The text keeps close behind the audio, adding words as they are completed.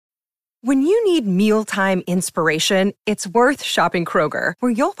When you need mealtime inspiration, it's worth shopping Kroger,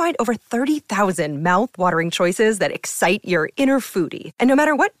 where you'll find over 30,000 mouth-watering choices that excite your inner foodie. And no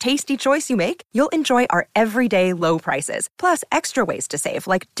matter what tasty choice you make, you'll enjoy our everyday low prices, plus extra ways to save,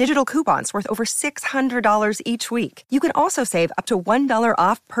 like digital coupons worth over $600 each week. You can also save up to $1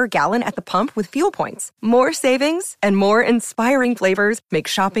 off per gallon at the pump with fuel points. More savings and more inspiring flavors make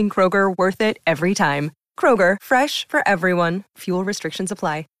shopping Kroger worth it every time. Kroger, fresh for everyone. Fuel restrictions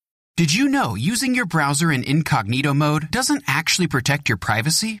apply. Did you know using your browser in incognito mode doesn't actually protect your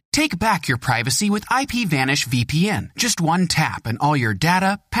privacy? Take back your privacy with IPVanish VPN. Just one tap and all your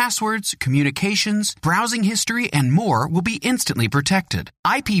data, passwords, communications, browsing history, and more will be instantly protected.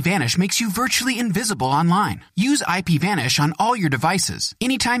 IPVanish makes you virtually invisible online. Use IPVanish on all your devices,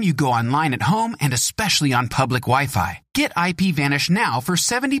 anytime you go online at home and especially on public Wi-Fi. Get IPVanish now for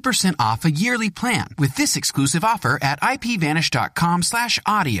 70% off a yearly plan with this exclusive offer at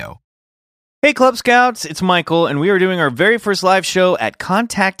ipvanish.com/audio. Hey Club Scouts, it's Michael, and we are doing our very first live show at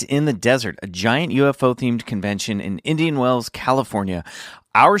Contact in the Desert, a giant UFO-themed convention in Indian Wells, California.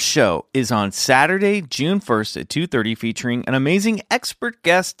 Our show is on Saturday, June 1st at 2:30, featuring an amazing expert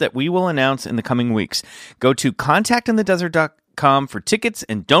guest that we will announce in the coming weeks. Go to contactinthedesert.com for tickets,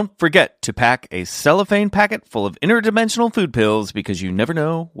 and don't forget to pack a cellophane packet full of interdimensional food pills, because you never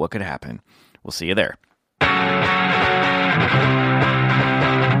know what could happen. We'll see you there.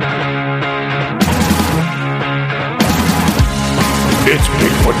 It's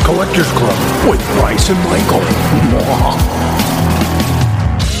Bigfoot Collectors Club with Bryce and Michael.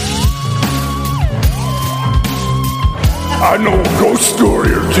 I know a ghost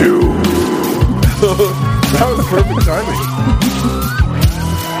story or two. That was perfect timing.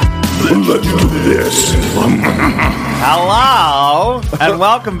 Let's do this. Hello, and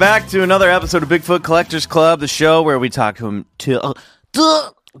welcome back to another episode of Bigfoot Collectors Club, the show where we talk to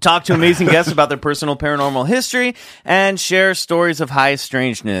amazing guests about their personal paranormal history and share stories of high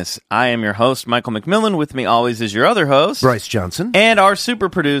strangeness. I am your host, Michael McMillan. With me always is your other host, Bryce Johnson. And our super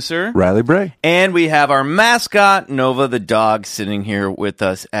producer, Riley Bray. And we have our mascot, Nova the dog, sitting here with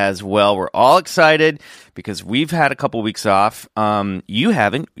us as well. We're all excited because we've had a couple weeks off. You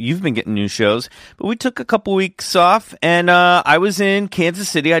haven't. You've been getting new shows. But we took a couple weeks off, and I was in Kansas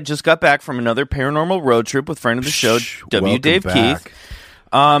City. I just got back from another paranormal road trip with friend of the show, W. Dave back. Keith.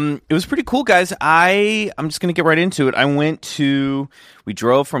 It was pretty cool, guys. I'm just going to get right into it. We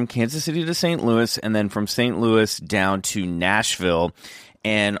drove from Kansas City to St. Louis, and then from St. Louis down to Nashville.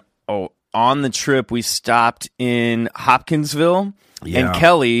 And on the trip, we stopped in Hopkinsville and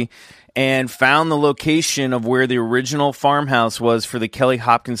Kelly and found the location of where the original farmhouse was for the Kelly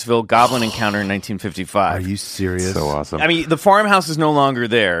Hopkinsville Goblin encounter in 1955. Are you serious? So awesome. I mean, the farmhouse is no longer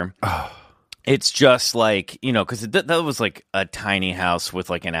there. It's just like, because that was like a tiny house with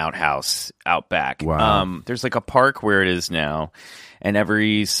like an outhouse out back. Wow. There's like a park where it is now, and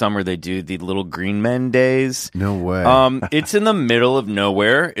every summer they do the little Green Men Days. No way. It's in the middle of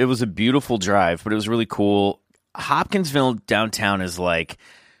nowhere. It was a beautiful drive, but it was really cool. Hopkinsville downtown is like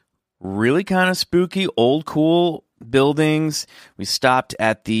really kind of spooky, old cool buildings. We stopped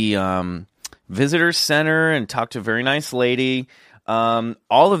at the visitor center and talked to a very nice lady.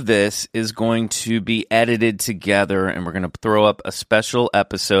 All of this is going to be edited together, and we're going to throw up a special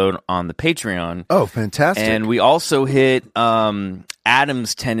episode on the Patreon. Oh, fantastic. And we also hit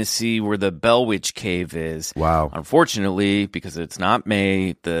Adams, Tennessee, where the Bell Witch Cave is. Wow. Unfortunately, because it's not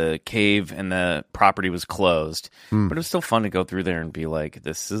May, the cave and the property was closed. But it was still fun to go through there and be like,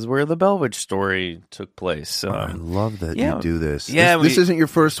 this is where the Bell Witch story took place. So I love that yeah, you do this. Yeah, this isn't your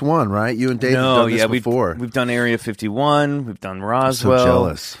first one, right? You and Dave have done this before. We've done Area 51. We've done Roswell. I'm so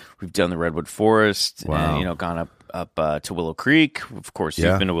jealous. We've done the Redwood Forest. Wow. And, gone up to Willow Creek. Of course,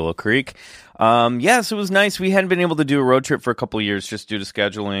 Yeah. you've been to Willow Creek. So it was nice. We hadn't been able to do a road trip for a couple of years just due to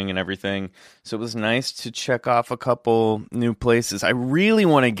scheduling and everything. So it was nice to check off a couple new places. I really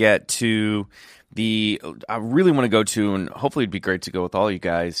want to go to, and hopefully it'd be great to go with all you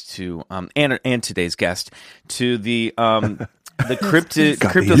guys to, and today's guest, to the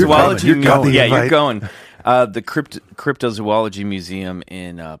Cryptozoology Museum. Yeah, you're going. The Cryptozoology Museum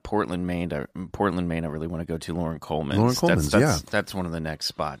in Portland, Maine. I really want to go to. Lauren Coleman's. That's one of the next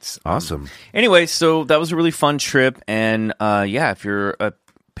spots. Awesome. Anyway, so that was a really fun trip, and if you're a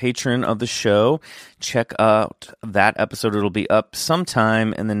patron of the show, check out that episode. It'll be up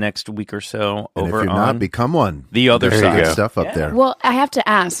sometime in the next week or so. And over if you're on not, become one. The other There's side. good stuff up there. Well, I have to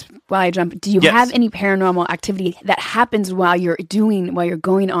ask while I jump. Do you have any paranormal activity that happens while you're going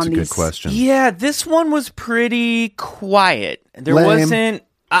on That's these? a good question. Yeah, this one was pretty quiet. There Lame. wasn't.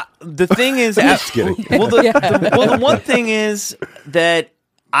 The thing is, Just kidding. the one thing is that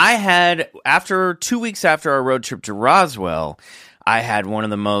I had, after 2 weeks after our road trip to Roswell, I had one of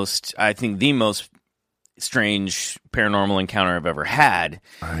the most strange paranormal encounter I've ever had.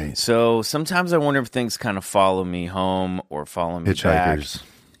 Right. So sometimes I wonder if things kind of follow me home or follow me Hitchhikers. back.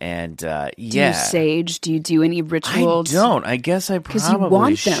 And Do you sage? Do you do any rituals? I don't. I guess I probably should. Because you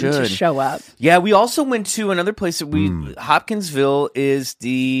want them to show up. Yeah, we also went to another place that Hopkinsville is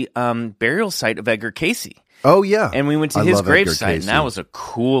the burial site of Edgar Cayce. Oh, yeah. And we went to his gravesite, and that was a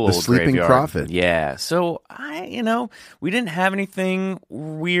cool old sleeping graveyard. prophet. Yeah. So, we didn't have anything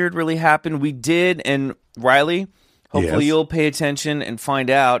weird really happen. We did, and Riley, hopefully you'll pay attention and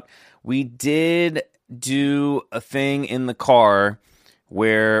find out, we did do a thing in the car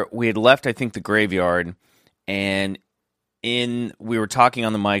where we had left, I think, the graveyard, and we were talking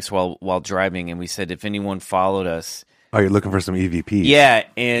on the mics while driving, and we said if anyone followed us. Oh, you're looking for some EVPs. Yeah,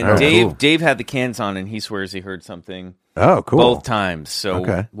 and cool. Dave had the cans on, and he swears he heard something. Oh, cool. Both times,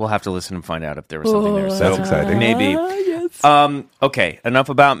 so we'll have to listen and find out if there was something there. So that's exciting. Maybe. Yes. Okay, enough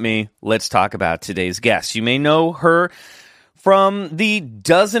about me. Let's talk about today's guest. You may know her from the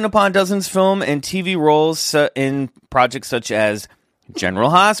dozen upon dozens film and TV roles in projects such as General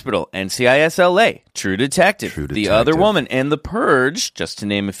Hospital, NCIS LA, True Detective, The Other Woman, and The Purge, just to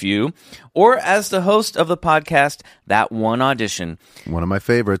name a few, or as the host of the podcast, That One Audition. One of my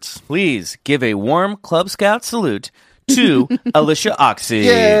favorites. Please give a warm Club Scout salute to Alyshia Ochse.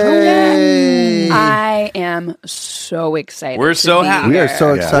 Yay! I am so excited. We're so happy. We are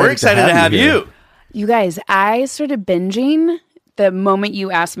so excited. We're excited to have you. You guys, I started binging the moment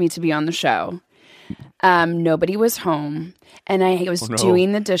you asked me to be on the show. Nobody was home, and I was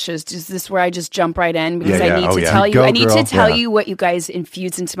doing the dishes. Is this where I just jump right in? Because I need to tell you. I need to tell you what you guys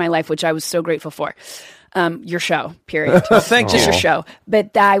infused into my life, which I was so grateful for. Your show, period. Thank you. Just your show.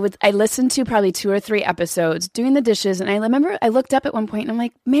 But I listened to probably 2 or 3 episodes doing the dishes, and I remember I looked up at one point and I'm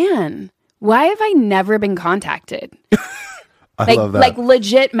like, man, why have I never been contacted? I love that. Like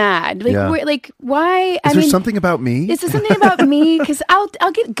legit mad. Like why? Is there something about me? Is there something about me? Because I'll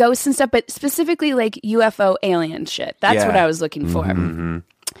get ghosts and stuff, but specifically like UFO alien shit. That's what I was looking for. Mm-hmm.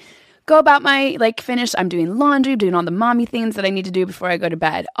 Go about my finish. I'm doing laundry, doing all the mommy things that I need to do before I go to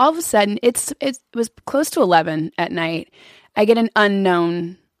bed. All of a sudden, it was close to 11 at night. I get an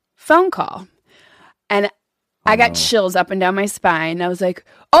unknown phone call, and I got chills up and down my spine. I was like,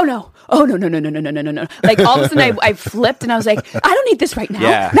 oh no. Like all of a sudden I flipped and I was like, I don't need this right now.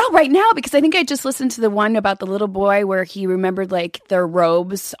 Yeah. Not right now, because I think I just listened to the one about the little boy where he remembered like their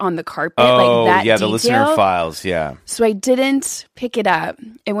robes on the carpet. Oh, like that yeah, detail. the listener files, yeah. So I didn't pick it up.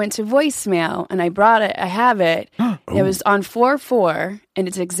 It went to voicemail and I brought it. I have it. It was on 4/4 and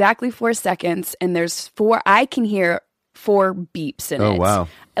it's exactly 4 seconds. And there's I can hear 4 beeps in it. Oh, wow.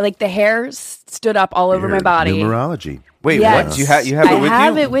 Like the hair stood up all over my body. Numerology. Wait, Yes. what? You have it with you? I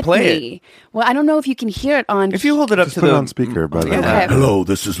have it with Play me. it. Well, I don't know if you can hear it on. If you hold it up Just to put it the on speaker, brother. Yeah. Okay. Hello,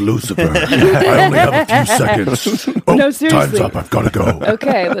 this is Lucifer. I only have a few seconds. Oh, No, seriously. time's up. I've got to go.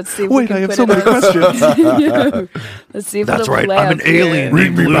 Okay, let's see. If we Wait, can I have put so it many on. questions. Let's see if That's it'll right. play I'm an up here. alien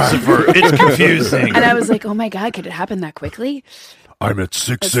named Lucifer. It's confusing. And I was like, oh my God, could it happen that quickly? I'm at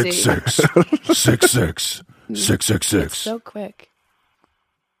 666 66 666. So quick.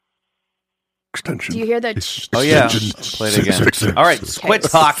 Extension. Do you hear that? Oh, yeah. Extension Play it again. 666. All right, quit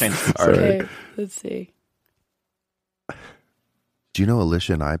talking. Okay, let's see. Do you know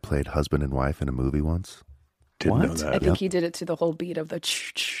Alyshia and I played husband and wife in a movie once? Didn't know I that. think he did it to the whole beat of the.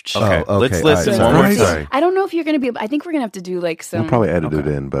 Okay, Oh, let's okay. listen All one more right. time. Sorry. I don't know if you're going to be. I think we're going to have to do like some. We'll probably edit it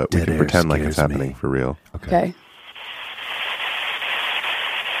in, but we Dead can air pretend like it's scares happening me. for real. Okay.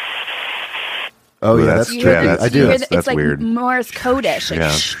 Oh, yeah, that's- that's You hear tricky. that's- I do. that's- It's like weird. Morse code-ish. Like,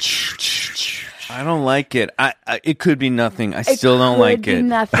 Yeah. I don't like it. It could be nothing. I still don't like Could be it.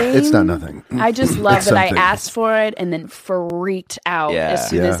 Nothing. It's not nothing. I just love It's that I something. asked for it and then freaked out Yeah. as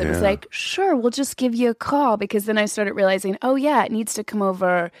soon as it Yeah. was like, sure, we'll just give you a call, because then I started realizing, oh yeah, it needs to come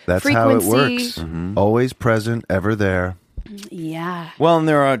over That's frequency. how it works. Always present, ever there. Yeah. Well, and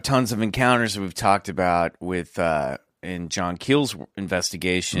there are tons of encounters that we've talked about with in John Keel's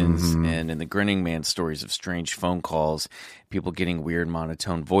investigations and in the Grinning Man stories of strange phone calls, people getting weird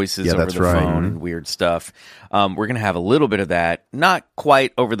monotone voices Yeah, over that's the right. phone and weird stuff. We're going to have a little bit of that, not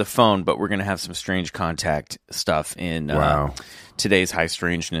quite over the phone, but we're going to have some strange contact stuff in Wow. today's High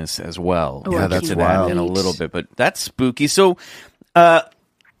Strangeness as well. Oh, We'll I get that's to wild. that in a little bit, but that's spooky. So,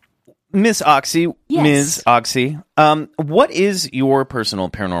 Miss Ochse, Yes. Ms. Ochse, what is your personal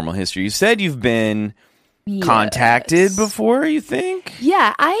paranormal history? You said you've been contacted before, you think?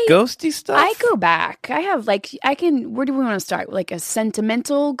 Yeah, Ghosty stuff? I go back. I have where do we want to start? Like a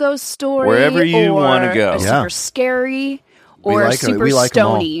sentimental ghost story? Wherever you or wanna go. a Yeah. super scary, or like super we like 'em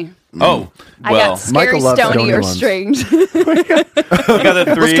all. stony. Oh, I well. got scary, Michael loves stony, stony or ones. strange. We got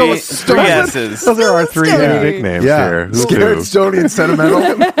the Let's go with three S's. Those are our three Stony. nicknames Yeah, here. Who's scared, who? stony, and sentimental.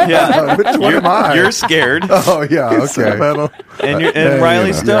 Yeah. Which one am I? You're scared. Oh yeah, okay. Sentimental. And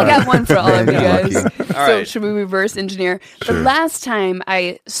Riley's you stoned. I got one for all of you Man, guys. you're lucky. All So right. should we reverse engineer? The last time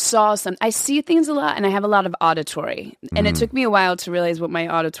I saw I see things a lot, and I have a lot of auditory. And it took me a while to realize what my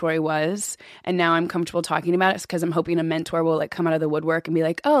auditory was. And now I'm comfortable talking about it because I'm hoping a mentor will like come out of the woodwork and be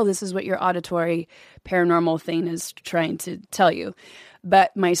like, oh, this is what your auditory paranormal thing is trying to tell you.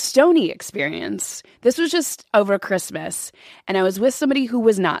 But my stony experience, this was just over Christmas, and I was with somebody who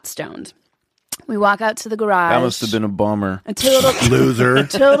was not stoned. We walk out to the garage. That must have been a bummer. A total Loser.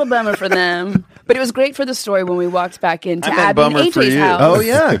 total bummer for them. But it was great for the story when we walked back into I meant Abby and bummer for AJ's you. house. Oh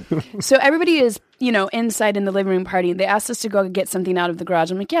yeah. So everybody is, inside in the living room partying. They asked us to go get something out of the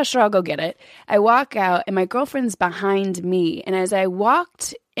garage. I'm like, yeah, sure, I'll go get it. I walk out, and my girlfriend's behind me. And as I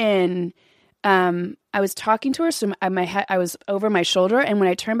walked in, I was talking to her, so I was over my shoulder. And when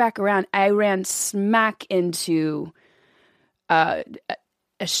I turned back around, I ran smack into a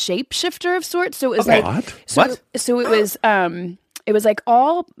shapeshifter of sorts. So it was like What? So, What? So it was like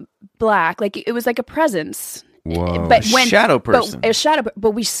all black, like it was like a presence. Whoa. But A shadow person. But a shadow,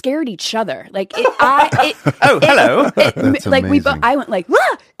 but we scared each other. Like Hello. That's like amazing. I went like, "Wah!"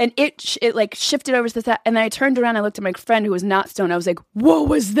 And it like shifted over to the side, and then I turned around. I looked at my friend who was not stoned. I was like, "What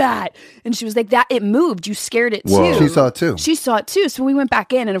was that?" And she was like, "That it moved. You scared it Whoa. too." She saw it too. She saw it too. So we went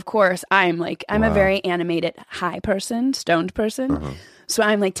back in, and of course, I'm a very animated high person, stoned person. So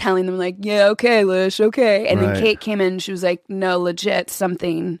I'm like telling them like, "Yeah, okay, Lish, okay." And then Right. Kate came in. She was like, "No, legit,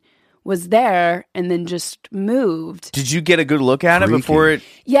 something was there, and then just moved." Did you get a good look at it Freaky. before it?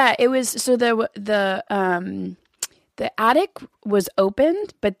 Yeah, it was. So the attic was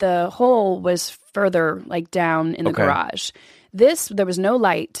opened, but the hole was further like down in the Okay. garage. There was no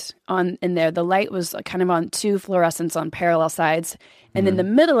light in there. The light was kind of on two fluorescents on parallel sides, and in the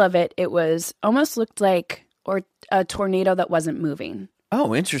middle of it, it was almost looked like a tornado that wasn't moving.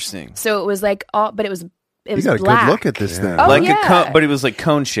 Oh, interesting. So it was like but it was You was got a black. good look at this thing. Oh, Like yeah. a cone, but it was like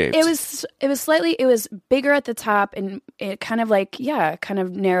cone shaped. It was bigger at the top, and it kind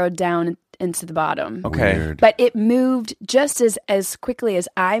of narrowed down into the bottom. Okay. Weird. But it moved just as quickly as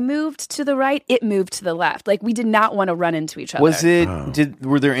I moved to the right, it moved to the left. Like we did not want to run into each other. Was it?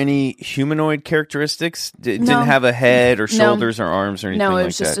 Were there any humanoid characteristics? It No. didn't have a head or No. shoulders or arms or anything No, it like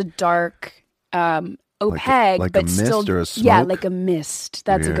was just that. a dark opaque, like a but mist still, or a yeah, smoke? like a mist.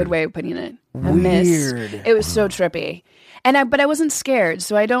 That's a Weird. good way of putting it. A mist. It was so trippy, but I wasn't scared.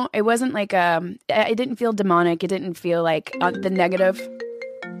 So it wasn't like it didn't feel demonic. It didn't feel like the negative.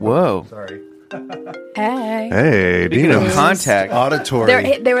 Whoa. Hey. Hey, Speaking Dino. of contact,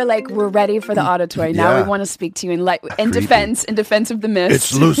 Auditory. They were like, we're ready for the auditory. Now Yeah. we want to speak to you in defense of the mist.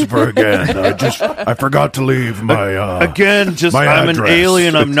 It's Lucifer again. I forgot to leave my again, just my I'm an address.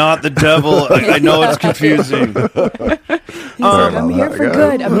 alien. I'm not the devil. I know it's confusing. He's like, I'm here for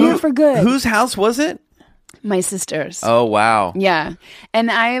good. I'm here for good. Whose house was it? My sister's. Oh wow. Yeah. And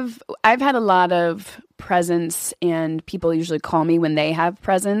I've had a lot of presence, and people usually call me when they have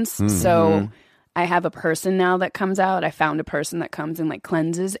presence. So I have a person now that comes out. I found a person that comes and like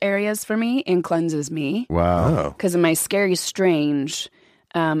cleanses areas for me and cleanses me. Wow. Because of my scary strange,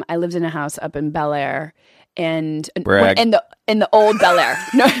 I lived in a house up in Bel Air, and Brag. in the old Bel Air.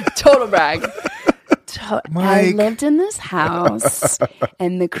 No, total brag. I Mike. lived in this house,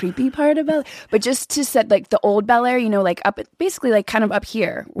 and the creepy part about, but just to set like the old Bel Air, like up, basically like kind of up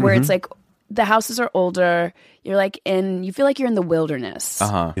here, where it's like the houses are older. You're like you feel like you're in the wilderness.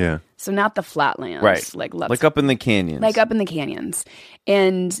 Yeah. So not the flatlands, Right. like Up in the canyons. like up in the canyons.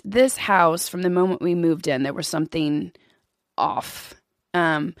 And this house, from the moment we moved in, there was something off.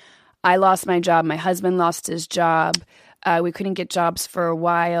 I lost my job. My husband lost his job. We couldn't get jobs for a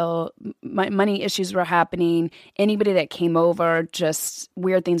while. Money issues were happening. Anybody that came over, just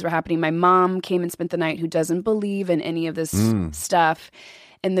weird things were happening. My mom came and spent the night, who doesn't believe in any of this stuff.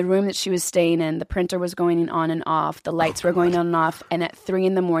 In the room that she was staying in, the printer was going on and off. The lights were going on and off. And at 3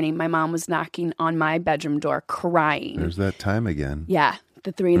 a.m, my mom was knocking on my bedroom door, crying. There's that time again. Yeah,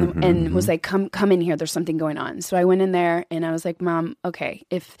 the 3 and was like, come in here. There's something going on. So I went in there, and I was like, Mom, okay,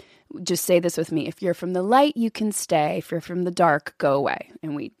 just say this with me. If you're from the light, you can stay. If you're from the dark, go away.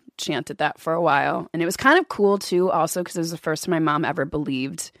 And we chanted that for a while. And it was kind of cool too, also, because it was the first time my mom ever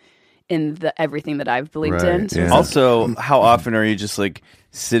believed in everything that I've believed in. Right, So yeah. it was Also, how often are you just like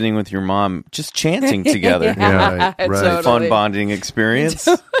sitting with your mom, just chanting together? Yeah, right. Totally. Fun bonding experience.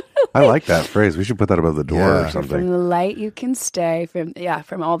 I like that phrase. We should put that above the door Yeah. or From something. the light you can stay.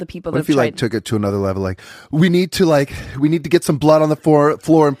 From all the people What that if you tried. like took it to another level? Like we need to get some blood on the floor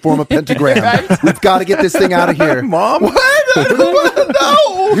and form a pentagram. We've got to get this thing out of here, Mom? What?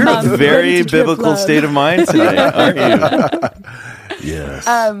 No. You're in Mom, a very ready to drip biblical blood. state of mind today, aren't you? Yes.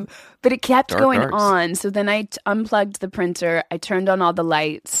 But it kept Dark going arts. on. So then I unplugged the printer. I turned on all the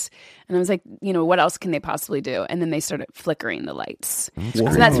lights. And I was like, what else can they possibly do? And then they started flickering the lights. So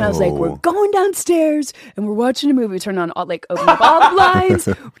that's when I was like, we're going downstairs and we're watching a movie. We turned on opened up all the blinds.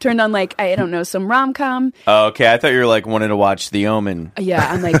 We turned on I don't know, some rom-com. Oh, okay, I thought you were like wanting to watch The Omen.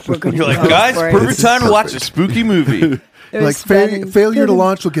 Yeah, I'm like, we're going to You're like, guys, perfect time to watch a spooky movie. Like failure to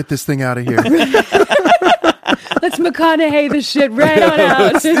launch will get this thing out of here. Let's McConaughey the shit right on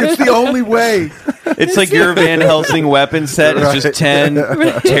out. It's the only way. It's like your Van Helsing weapon set is just 10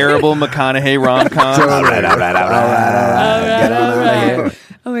 terrible McConaughey rom-coms. All right.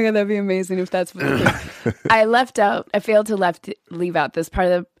 Oh my God, that'd be amazing if that's what it is. I failed to leave out this part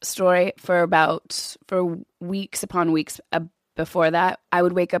of the story for weeks upon weeks before that. I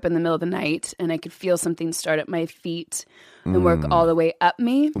would wake up in the middle of the night and I could feel something start at my feet and work all the way up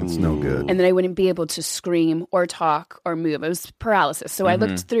me. It's no good. And then I wouldn't be able to scream or talk or move. It was paralysis. So I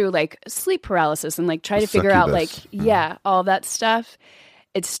looked through sleep paralysis and try to figure out Succubus. all that stuff.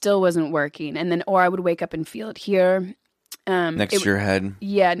 It still wasn't working. And then, or I would wake up and feel it here. Next to your head.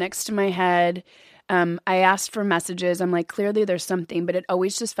 Yeah, next to my head. I asked for messages. I'm like, clearly there's something, but it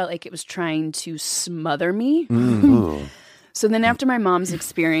always just felt like it was trying to smother me. So then after my mom's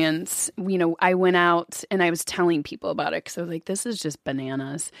experience, I went out and I was telling people about it because I was like, this is just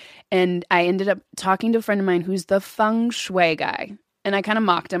bananas. And I ended up talking to a friend of mine who's the feng shui guy. And I kind of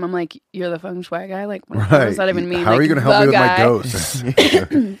mocked him. I'm like, you're the feng shui guy? Like, what does that even mean? How are you going to help me with my ghosts?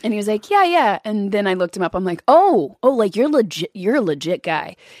 And he was like, yeah. And then I looked him up. I'm like, oh, like you're a legit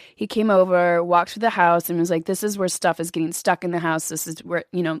guy. He came over, walked through the house and was like, this is where stuff is getting stuck in the house. This is where,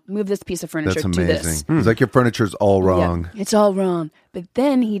 move this piece of furniture That's to amazing. this. It's like your furniture's all wrong. Yeah, it's all wrong. But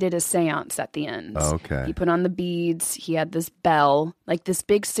then he did a seance at the end. Okay. He put on the beads. He had this bell, like this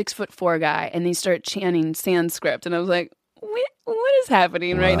big 6'4" guy. And they started chanting Sanskrit. And I was like, what is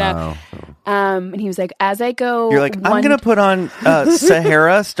happening right now? And he was like, as I go, You're like, I'm going to put on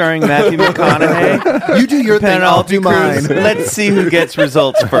Sahara starring Matthew McConaughey. You do your thing, I'll do mine. Let's see who gets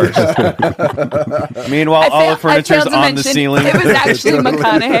results first. Meanwhile, all the furniture's on the ceiling. It was actually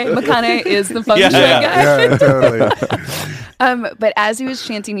McConaughey. McConaughey is the feng shui guy. Yeah, totally. But as he was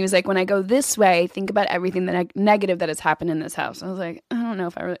chanting, he was like, when I go this way, think about everything negative that has happened in this house. I was like, I don't know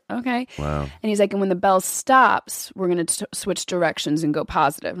if I really, okay. Wow. And he's like, and when the bell stops, we're going to switch directions and go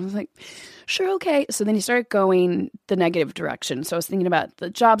positive. I was like, sure, okay. So then he started going the negative direction. So I was thinking about the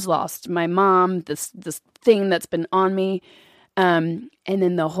jobs lost, my mom, this thing that's been on me. And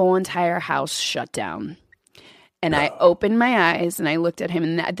then the whole entire house shut down. And I opened my eyes and I looked at him.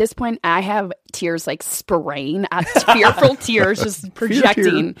 And at this point, I have tears spraying, fearful tears just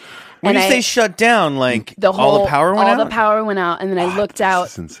projecting. When and you say shut down, like all the power went out? All the power went out. And then I looked out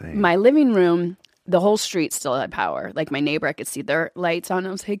is insane. my living room. The whole street still had power. Like my neighbor, I could see their lights on.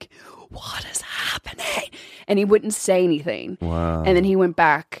 I was like, what is happening? And he wouldn't say anything. Wow. And then he went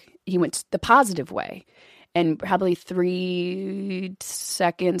back. He went the positive way. And probably 5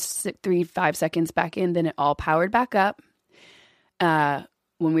 seconds back in, then it all powered back up. When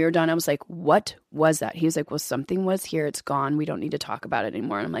we were done, I was like, what was that? He was like, well, something was here. It's gone. We don't need to talk about it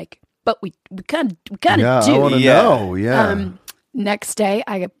anymore. And I'm like, but we kind of do. I want to know. Yeah. Next day,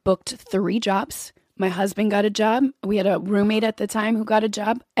 I got booked 3 jobs. My husband got a job. We had a roommate at the time who got a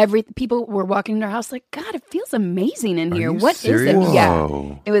job. People were walking in our house like, God, it feels amazing in here. you What is serious? it? Yeah.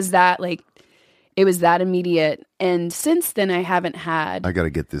 Whoa. It was that immediate. And since then, I haven't had. I got to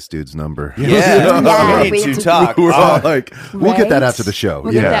get this dude's number. Yeah, we need to talk. We're all like, we'll get that Right? after the show.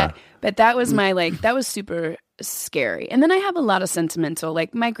 We'll get yeah. that. But that was my that was super scary. And then I have a lot of sentimental.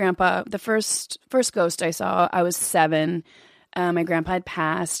 Like my grandpa, the first ghost I saw, I was 7. My grandpa had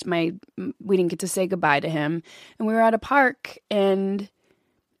passed. We didn't get to say goodbye to him, and we were at a park, and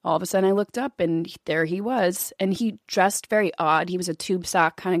all of a sudden I looked up, and there he was, and he dressed very odd. He was a tube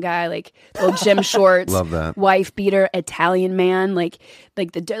sock kind of guy, like little gym shorts, Love that. wife beater, Italian man, like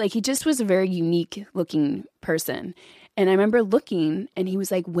he just was a very unique looking person. And I remember looking, and he was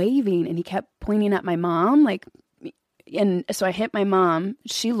like waving, and he kept pointing at my mom, and so I hit my mom.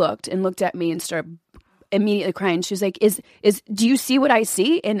 She looked at me and started immediately crying. She was like, do you see what I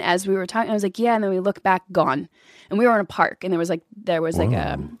see? And as we were talking, I was like, yeah. And then we looked back, gone. And we were in a park, and it was a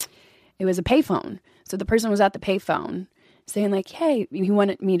payphone. So the person was at the payphone saying like, hey, he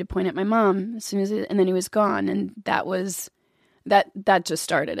wanted me to point at my mom as soon as and then he was gone. And that was that just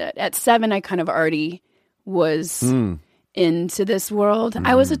started it. At 7, I kind of already was into this world.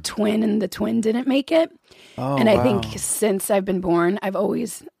 I was a twin, and the twin didn't make it. And I think since I've been born,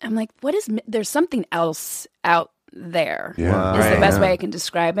 I'm like, there's something else out there. Yeah. Is the best way I can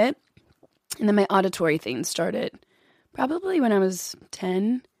describe it. And then my auditory thing started probably when I was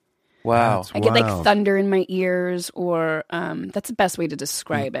 10. Wow. I get like thunder in my ears, or that's the best way to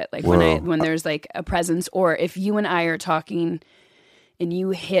describe it. Like when there's like a presence, or if you and I are talking and you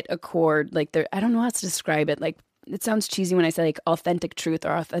hit a chord, like I don't know how to describe it. Like it sounds cheesy when I say like authentic truth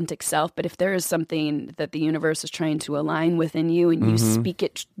or authentic self, but if there is something that the universe is trying to align within you and you speak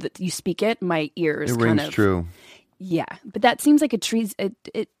it, my ears kind rings of true. Yeah, but that seems like a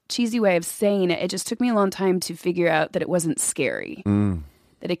cheesy way of saying it. It just took me a long time to figure out that it wasn't scary.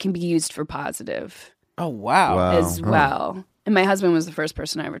 That it can be used for positive. Oh, wow. As well. And my husband was the first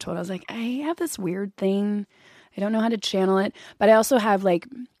person I ever told. I was like, I have this weird thing. I don't know how to channel it. But I also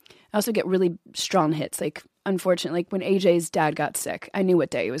get really strong hits. Like, unfortunately, like when AJ's dad got sick, I knew what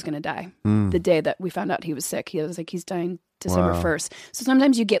day he was going to die. The day that we found out he was sick. He was like, he's dying December 1st. So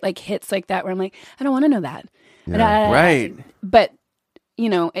sometimes you get like hits like that where I'm like, I don't want to know that. Yeah. Right. But you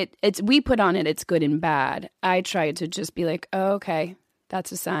know, it's we put on it, it's good and bad. I try to just be like, oh, okay,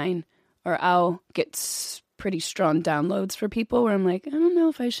 that's a sign. Or I'll get pretty strong downloads for people where I'm like, I don't know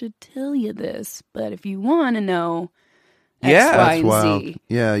if I should tell you this, but if you want to know X, Y, That's and wild. Z.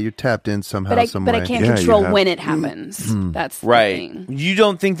 Yeah, you're tapped in somehow, some but way. I can't control when it happens. That's the thing. You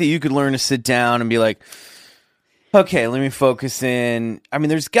don't think that you could learn to sit down and be like, okay, let me focus in. I mean,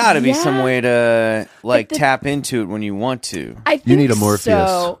 there's got to be some way to tap into it when you want to. I think you need a Morpheus.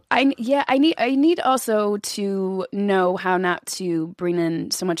 So. I need also to know how not to bring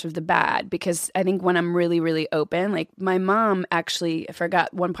in so much of the bad, because I think when I'm really, really open, like my mom actually, I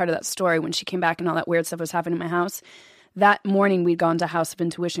forgot one part of that story when she came back and all that weird stuff was happening in my house. That morning we'd gone to House of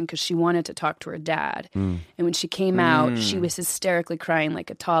Intuition because she wanted to talk to her dad. And when she came out, she was hysterically crying like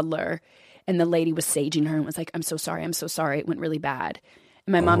a toddler. And the lady was saging her and was like, I'm so sorry. It went really bad.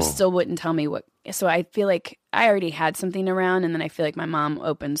 And my mom still wouldn't tell me what. So I feel like I already had something around, and then I feel like my mom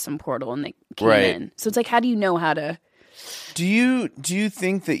opened some portal and they came in. So it's like, how do you know how to? Do you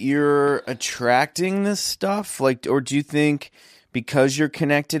think that you're attracting this stuff? Like, or do you think because you're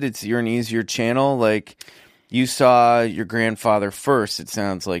connected, you're an easier channel? Like, you saw your grandfather first, it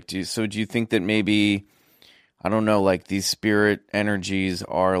sounds like. Do you think that maybe, I don't know, like these spirit energies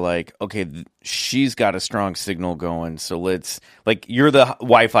are like, okay, she's got a strong signal going, so let's, like, you're the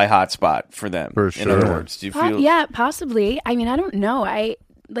Wi-Fi hotspot for them. For sure. In other words, do you feel? Yeah, possibly. I mean, I don't know.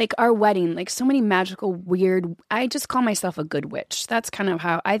 Like our wedding, like so many magical, weird, I just call myself a good witch. That's kind of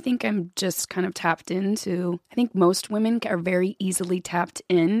how I think I'm just kind of tapped into. I think most women are very easily tapped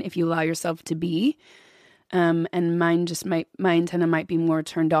in if you allow yourself to be. And my antenna might be more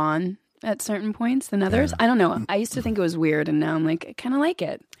turned on at certain points than others. I don't know. I used to think it was weird, and now I'm like, I kind of like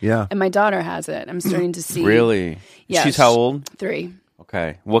it. Yeah. And my daughter has it. I'm starting to see. Really? Yeah. She's how old? 3.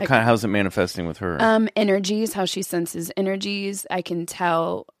 Okay. What kind? How's it manifesting with her? Energies, how she senses energies. I can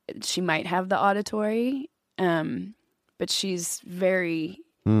tell she might have the auditory, but she's very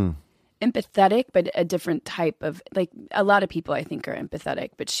empathetic, but a different type of, like, a lot of people I think are empathetic,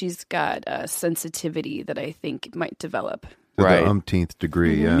 but she's got a sensitivity that I think might develop. To Right. the umpteenth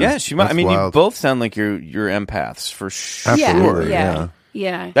degree, yeah. Yeah, she might. That's I mean, wild. you both sound like you're empaths for sure. Absolutely,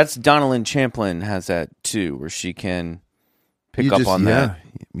 Yeah. That's Donna Lynn Champlin has that too, where she can pick up on that.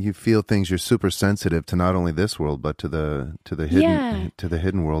 You feel things. You're super sensitive to not only this world, but to the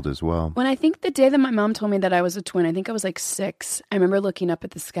hidden world as well. When I think the day that my mom told me that I was a twin, I think I was like 6. I remember looking up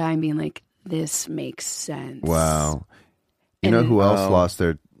at the sky and being like, "This makes sense." Wow. You know who else lost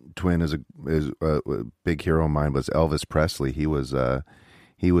their twin is a big hero of mine was Elvis Presley. He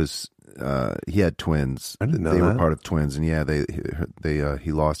had twins. I didn't know they that. were part of twins, and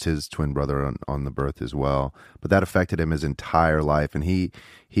he lost his twin brother on the birth as well. But that affected him his entire life, and he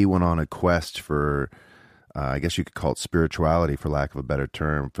went on a quest for, I guess you could call it spirituality, for lack of a better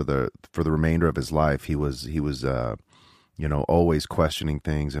term. For the remainder of his life, he was always questioning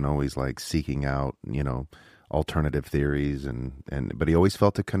things and always like seeking out alternative theories, but he always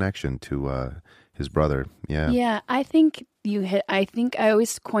felt a connection to his brother. Yeah, I think I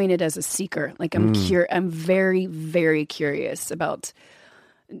always coin it as a seeker. Like I'm very, very curious about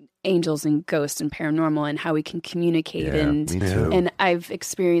angels and ghosts and paranormal and how we can communicate. Me too. And I've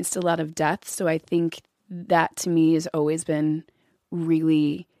experienced a lot of death, so I think that to me has always been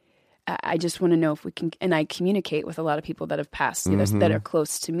really. I just want to know if we can, and I communicate with a lot of people that have passed that are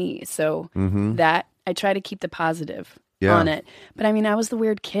close to me. So that I try to keep the positive on it. But I mean, I was the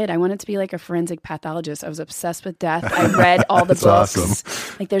weird kid. I wanted to be like a forensic pathologist. I was obsessed with death. I read all the books.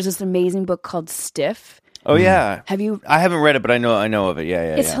 Awesome. Like there's this amazing book called Stiff. Oh yeah. Have you? I haven't read it, but I know of it.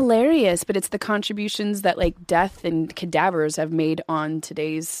 Yeah. It's hilarious, but it's the contributions that like death and cadavers have made on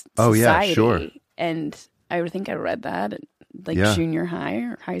today's society. Yeah, sure. And I think I read that at like junior high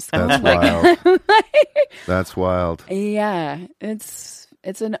or high school. That's like, wild. That's wild. Yeah, it's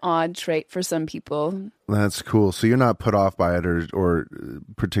an odd trait for some people. That's cool. So you're not put off by it or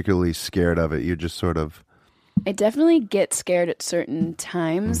particularly scared of it. You just sort of. I definitely get scared at certain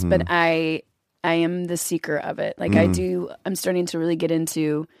times, but I am the seeker of it. Like I'm starting to really get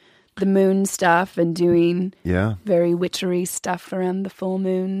into the moon stuff and doing very witchery stuff around the full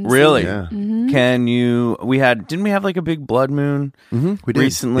moon. Really? Yeah. Can you? Didn't we have like a big blood moon We did.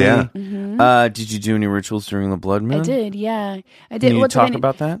 recently? Yeah. Did you do any rituals during the blood moon? I did, yeah. I did. Can you talk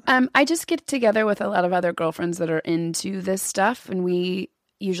about that? I just get together with a lot of other girlfriends that are into this stuff, and we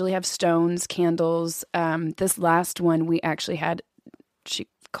usually have stones, candles. This last one, we actually had, she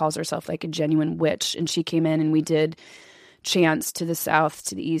calls herself like a genuine witch, and she came in and we did chants to the south,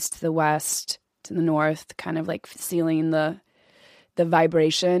 to the east, to the west, to the north, kind of like sealing the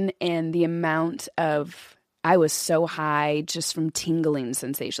vibration and the amount of. I was so high just from tingling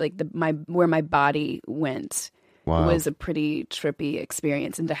sensation, like where my body went. Wow. Was a pretty trippy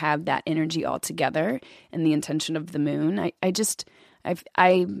experience, and to have that energy all together and the intention of the moon, I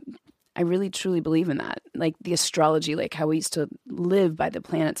really truly believe in that. Like the astrology, like how we used to live by the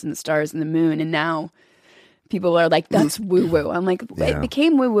planets and the stars and the moon, and now people are like, that's woo woo. I'm like, it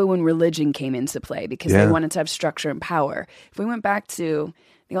became woo woo when religion came into play because they wanted to have structure and power. If we went back to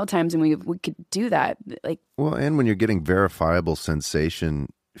the old times and we could do that, like, well, and when you're getting verifiable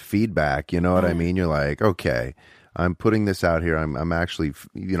sensation feedback, you know what I mean? You're like, okay, I'm putting this out here. I'm actually,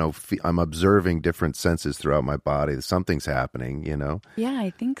 I'm observing different senses throughout my body. Something's happening, Yeah, I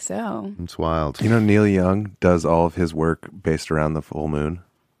think so. It's wild. Neil Young does all of his work based around the full moon.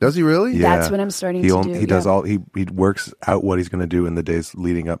 Does he really? Yeah. That's what I'm starting to do. He does all. He works out what he's going to do in the days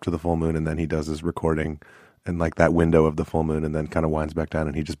leading up to the full moon, and then he does his recording and like that window of the full moon, and then kind of winds back down,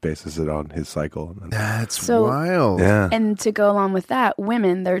 and he just bases it on his cycle. That's wild. Yeah. And to go along with that,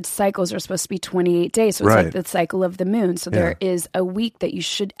 women, their cycles are supposed to be 28 days. So it's like the cycle of the moon. So there is a week that you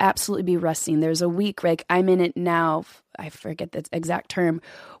should absolutely be resting. There's a week, like I'm in it now, I forget the exact term,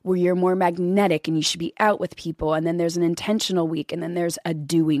 where you're more magnetic and you should be out with people. And then there's an intentional week, and then there's a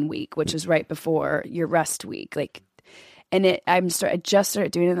doing week, which is right before your rest week. And I just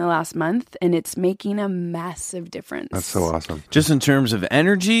started doing it in the last month, and it's making a massive difference. That's so awesome. Just in terms of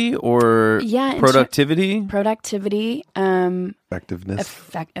energy or productivity? Productivity. Effectiveness.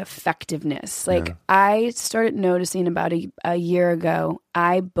 Effectiveness. I started noticing about a year ago,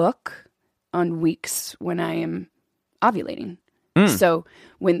 I book on weeks when I am ovulating. So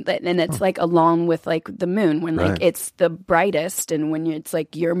and it's like along with like the moon when like it's the brightest, and when it's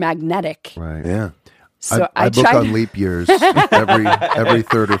like you're magnetic. Right. Yeah. So I book on leap years every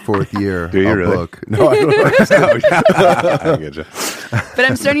third or fourth year. Do you I'll really? book. No, I don't. I get you. But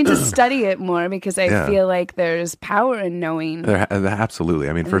I'm starting to study it more because I feel like there's power in knowing. Absolutely.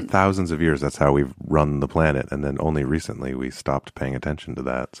 I mean, for thousands of years, that's how we've run the planet, and then only recently we stopped paying attention to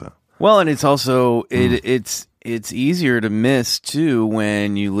that. So. Well, and it's also it's easier to miss too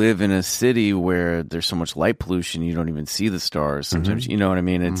when you live in a city where there's so much light pollution you don't even see the stars. Sometimes you know what I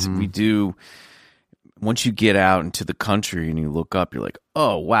mean. It's we do. Once you get out into the country and you look up, you're like,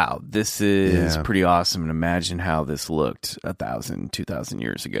 oh, wow, this is pretty awesome. And imagine how this looked 1,000, 2,000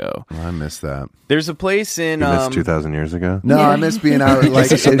 years ago. Well, I miss that. There's a place in... You missed 2,000 years ago? No, I miss being out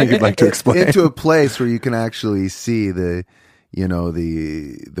something you'd like to explain? Into a place where you can actually see the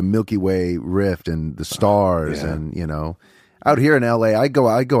Milky Way rift and the stars and, out here in LA, I go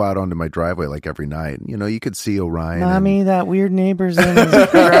out onto my driveway like every night. You could see Orion. Mommy, that weird neighbor's in his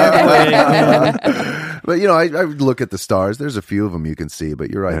driveway. But, I look at the stars. There's a few of them you can see, but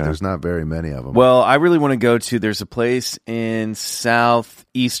you're right. Yeah. There's not very many of them. Well, I really want to go to, there's a place in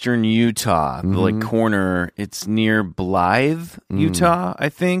southeastern Utah, the corner. It's near Blythe, Utah, I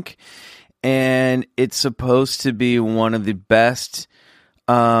think. And it's supposed to be one of the best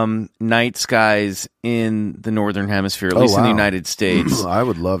night skies in the Northern Hemisphere, at least in the United States. I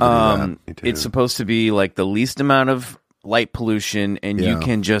would love to do that. It's supposed to be like the least amount of light pollution, and you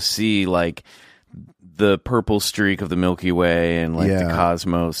can just see like the purple streak of the Milky Way and like the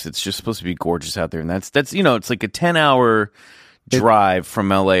cosmos. It's just supposed to be gorgeous out there, and that's it's like a 10-hour drive from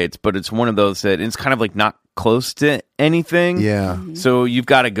LA. But it's one of those that it's kind of like not close to anything. Yeah. So you've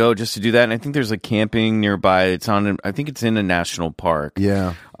got to go just to do that. And I think there's camping nearby. I think it's in a national park.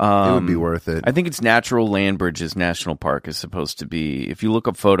 Yeah. It would be worth it. I think it's Natural Land Bridges National Park is supposed to be. If you look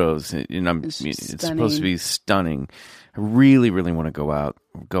up photos, it's supposed to be stunning. I really, really want to go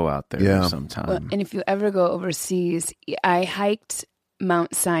out there sometime. Well, and if you ever go overseas, I hiked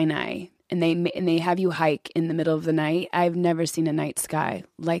Mount Sinai, and they have you hike in the middle of the night. I've never seen a night sky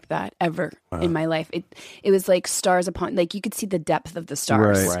like that ever in my life. It was like stars upon, like you could see the depth of the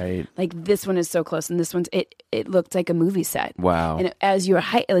stars. Right. Like this one is so close, and this one's it looked like a movie set. Wow. And as you were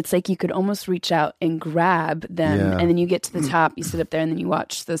hiking, it's like you could almost reach out and grab them, and then you get to the top, you sit up there, and then you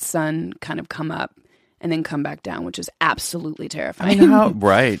watch the sun kind of come up and then come back down, which is absolutely terrifying.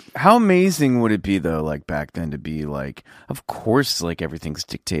 How amazing would it be though, like back then, to be like, of course, like everything's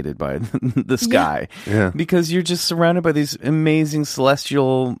dictated by the sky, because you're just surrounded by these amazing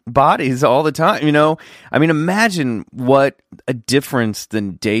celestial bodies all the time. I mean, imagine what a difference the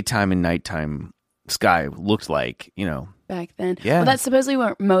daytime and nighttime sky looked like. Back then. Yeah. Well, that's supposedly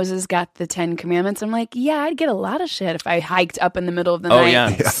where Moses got the 10 Commandments. I'm like, I'd get a lot of shit if I hiked up in the middle of the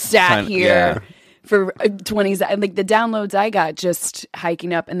night, sat here. For 20s, like the downloads I got just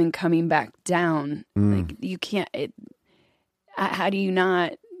hiking up and then coming back down. Like you can't. How do you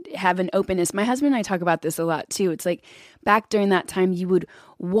not have an openness? My husband and I talk about this a lot too. It's like back during that time, you would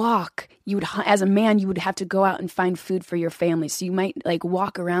walk. As a man, you would have to go out and find food for your family. So you might like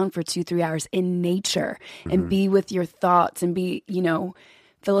walk around for 2-3 hours in nature and be with your thoughts and be,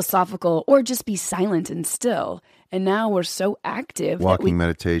 philosophical, or just be silent and still. And now we're so active. Walking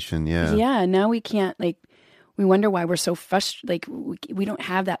meditation, Yeah, now we can't, we wonder why we're so frustrated. We don't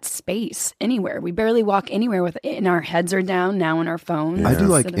have that space anywhere. We barely walk anywhere and our heads are down now on our phones. I do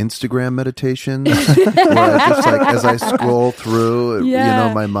Instagram meditation. Where I just as I scroll through,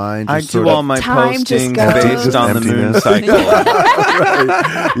 my mind just I do all my postings based on the moon cycle.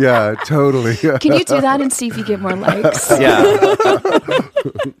 Right. Yeah, totally. Can you do that and see if you get more likes? Yeah.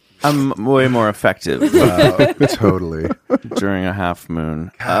 I'm way more effective. Totally. During a half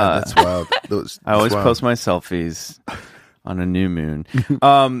moon. God, that's wild. I always post my selfies on a new moon.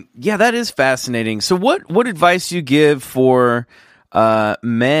 That is fascinating. So what advice do you give for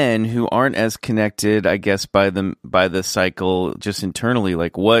men who aren't as connected, I guess, by the cycle just internally?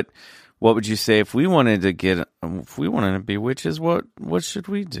 Like what would you say if we wanted to be witches? What should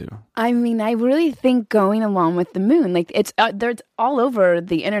we do? I mean, I really think going along with the moon, like it's there's all over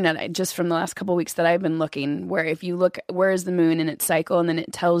the internet. Just from the last couple of weeks that I've been looking, where if you look, where is the moon in its cycle, and then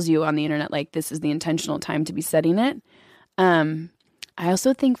it tells you on the internet like this is the intentional time to be setting it. I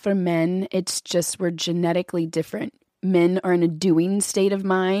also think for men, it's just we're genetically different. Men are in a doing state of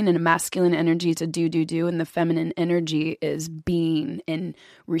mind, and a masculine energy is a do, and the feminine energy is being and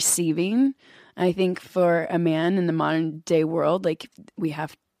receiving. I think for a man in the modern day world, like we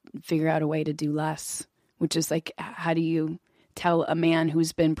have to figure out a way to do less, which is like, how do you tell a man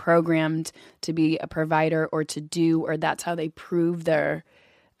who's been programmed to be a provider or to do, or that's how they prove their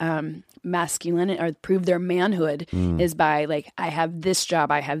masculinity or prove their manhood is by like, I have this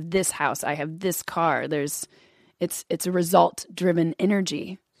job, I have this house, I have this car. It's a result-driven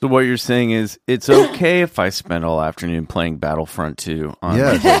energy. So what you're saying is it's okay if I spend all afternoon playing Battlefront 2 on the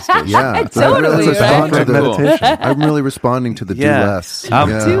PlayStation. Yeah, totally. I'm really responding to the do less. Do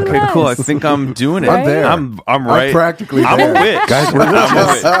okay, less. cool. I think I'm doing it. I'm there. I'm right. I'm practically I'm there. a witch. Guys, we're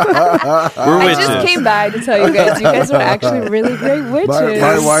witches. We're I witches. just came by to tell you guys are actually really great witches.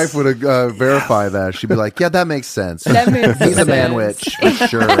 My wife would verify that. She'd be like, "Yeah, that makes sense. That makes He's a man sense. witch, for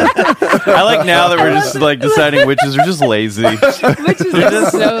sure." I like now that we're just like deciding witches are just lazy. Witches are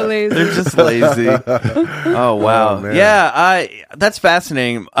so lazy. They're just lazy. Oh wow. Oh, man. Yeah, that's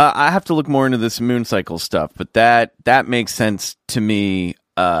fascinating. I have to look more into this moon cycle stuff, but that makes sense to me.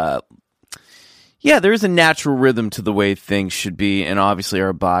 There is a natural rhythm to the way things should be, and obviously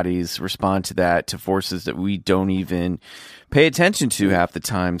our bodies respond to that, to forces that we don't even pay attention to half the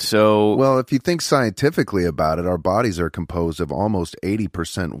time. So, well, if you think scientifically about it, our bodies are composed of almost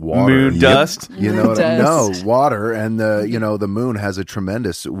 80% water. Moon dust? You know what I mean? No, water, and the moon has a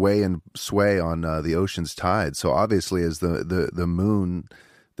tremendous sway on the ocean's tide. So obviously, as the moon,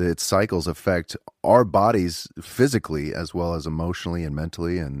 its cycles affect our bodies physically as well as emotionally and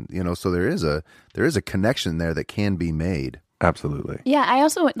mentally, and so there is a connection there that can be made. Absolutely. Yeah, I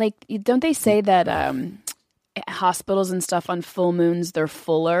also don't they say that hospitals and stuff on full moons they're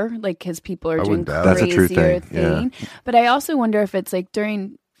fuller, like because people are doing doubt That's a true crazier thing. Yeah. But I also wonder if it's like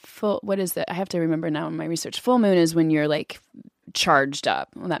during full. What is it? I have to remember now in my research. Full moon is when you're like charged up.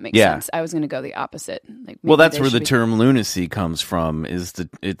 Well, that makes Yeah. sense. I was going to go the opposite. Like, Well, maybe that's they where the should be- term lunacy comes from. It's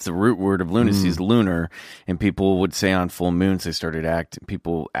the root word of lunacy is lunar, and people would say on full moons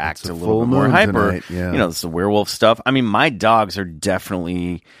people act a little full bit more moon hyper. tonight, yeah. You know, it's the werewolf stuff. I mean, my dogs are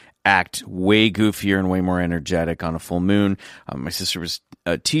definitely act way goofier and way more energetic on a full moon. My sister was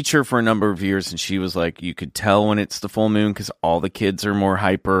a teacher for a number of years, and she was like, you could tell when it's the full moon because all the kids are more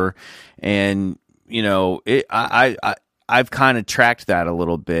hyper, and you know, I've kind of tracked that a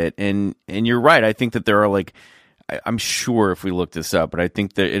little bit, and you're right. I think that there are like, I'm sure if we look this up, but I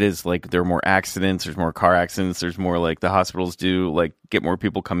think that it is like there are more accidents, there's more car accidents, there's more like the hospitals do like get more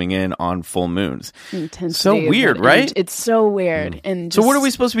people coming in on full moons. Intensity So of weird, it. right? It's so weird. And So what are just-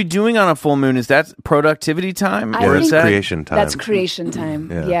 we supposed to be doing on a full moon? Is that productivity time, I or is think that creation time. That's creation time.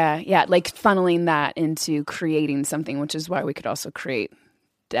 Yeah. Yeah. Like funneling that into creating something, which is why we could also create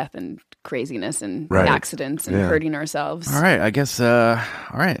death and craziness and Right. accidents and Yeah. hurting ourselves. All right, I guess. All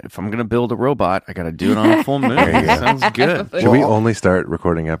right, if I'm gonna build a robot, I got to do it on a full moon. Sounds good. Should we only start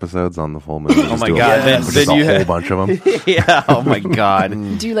recording episodes on the full moon? Oh my God, then just you a whole bunch of them. Yeah. Oh my God.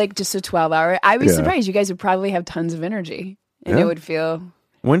 Do like just a 12-hour. I'd be Yeah. surprised. You guys would probably have tons of energy, and Yeah. it would feel.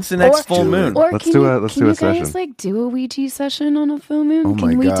 When's the next full moon? Or Let's can do you, a- let's can do a you guys session. like do a Ouija session on a full moon? Oh Can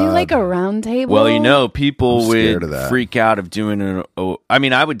my we do God. like a round table? Well, you know, people I'm would scared of that. freak out of doing I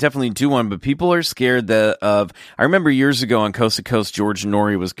mean, I would definitely do one, but people are scared of. I remember years ago on Coast to Coast, George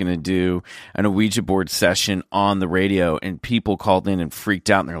Norrie was going to do an Ouija board session on the radio, and people called in and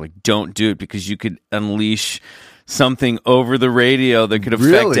freaked out, and they're like, "Don't do it because you could unleash." Something over the radio that could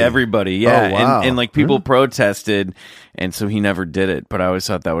affect Really? everybody. Yeah. Oh, wow. And like people protested, and so he never did it. But I always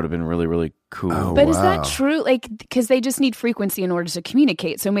thought that would have been really, really cool. Oh, But is that wow. true? Like, because they just need frequency in order to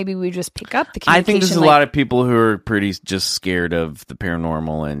communicate. So maybe we just pick up the communication. I think there's a like- lot of people who are pretty just scared of the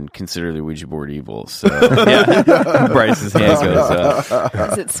paranormal and consider the Ouija board evil. So, yeah. Bryce's hand goes up.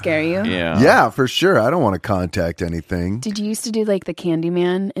 Does it scare you? Yeah. Yeah, for sure. I don't want to contact anything. Did you used to do like the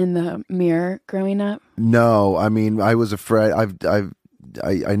Candyman in the mirror growing up? No, I mean, I was afraid.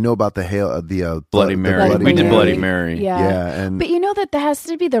 I know about the Bloody the Mary. Bloody We did Mary. Bloody Mary. Yeah, and But you know that has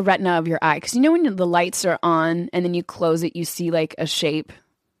to be the retina of your eye. Because you know when the lights are on and then you close it, you see like a shape.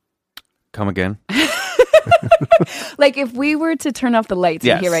 Come again? Like if we were to turn off the lights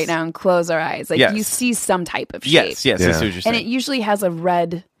Yes. in here right now and close our eyes, like Yes. you see some type of shape. Yes, yes, I see Yeah. what you're And saying. it usually has a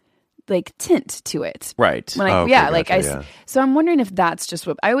red like tint to it. Right. When I, Oh, okay, yeah, like gotcha, yeah. So I'm wondering if that's just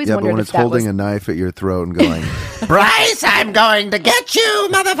what I always yeah, but wondered when if it's that holding was a knife at your throat and going, Bryce, I'm going to get you,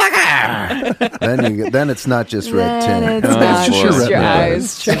 motherfucker! then it's not just red Then tint. it's Oh, not boy. just your Retina.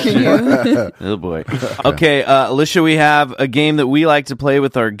 eyes tricking you. Oh, boy. Okay, Alyshia, we have a game that we like to play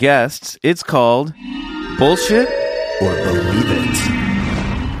with our guests. It's called Bullshit. Or believe it.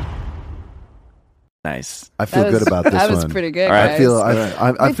 Nice. I feel That was- good about this that was one. pretty good, All right.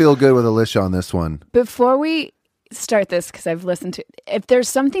 guys. I feel good with Alyshia on this one. Before we start this, because I've listened to, if there's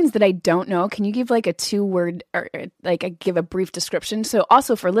some things that I don't know, can you give like a 2-word or like give a brief description? So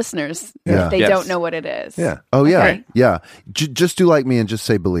also for listeners, Yeah. if they Yes. don't know what it is. Yeah. Oh yeah, Okay. yeah. Just do like me and just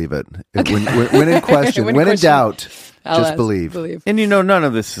say believe it. When in question, When in when in question, doubt, I'll just ask, believe. And you know, none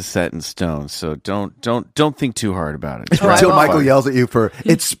of this is set in stone, so don't think too hard about it. Oh, I Until won't. Michael yells at you for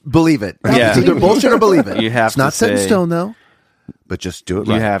it's believe it. Yeah. It's either bullshit or believe it. You have it's to not set in say- stone though. But just do it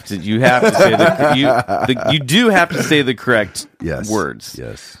You right. have to say you do have to say the correct Yes. words.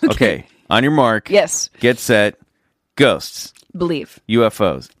 Yes. Okay. On your mark. Yes. Get set. Ghosts. Believe.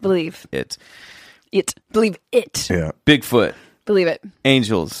 UFOs. Believe. It. It. Believe it. Yeah. Bigfoot. Believe it.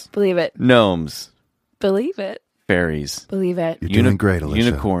 Angels. Believe it. Gnomes. Believe it. Fairies. Believe it. You're doing great, Alyshia.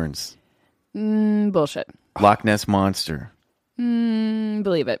 Unicorns. Bullshit. Loch Ness Monster.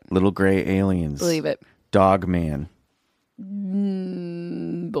 Believe it. Little gray aliens. Believe it. Dog Man.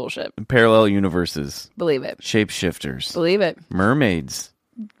 Bullshit. Parallel universes. Believe it. Shapeshifters. Believe it. Mermaids.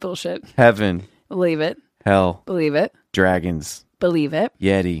 Bullshit. Heaven. Believe it. Hell. Believe it. Dragons. Believe it.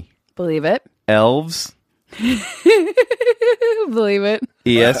 Yeti. Believe it. Elves. Believe it.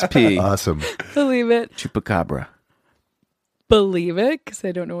 ESP. Awesome. Believe it. Chupacabra. Believe it, because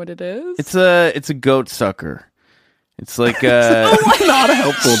I don't know what it is. It's a goat sucker. It's like Not a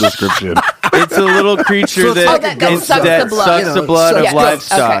helpful description. it's a little creature that that sucks the blood. sucks You the know, blood of Yeah.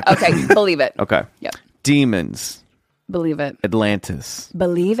 livestock. Okay. Believe it. Okay. Yep. Demons. Believe it. Atlantis.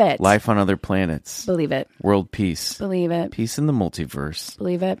 Believe it. Life on other planets. Believe it. World peace. Believe it. Peace in the multiverse.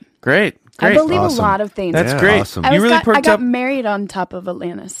 Believe it. Great. I Great. believe Awesome. a lot of things. That's Yeah. great. Awesome. You really I perked got up. married on top of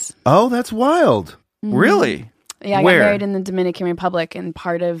Atlantis. Oh, that's wild. Really? Yeah, I Where? got married in the Dominican Republic, and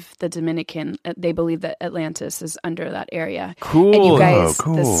part of the Dominican, they believe that Atlantis is under that area. Cool. And you guys, Oh,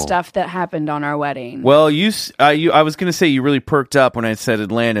 cool. the stuff that happened on our wedding. Well, I was going to say you really perked up when I said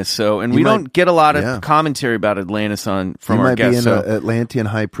Atlantis. So, and we don't get a lot of commentary about Atlantis from you our might guests. be an Atlantean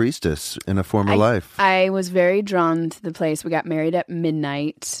high priestess in a former life. I was very drawn to the place. We got married at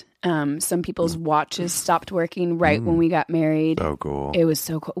midnight. Some people's watches stopped working right when we got married. So cool. It was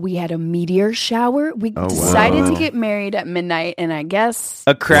so cool. We had a meteor shower. We decided to get married at midnight, and I guess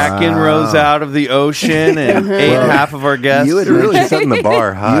A kraken rose out of the ocean and ate half of our guests. You had Really setting the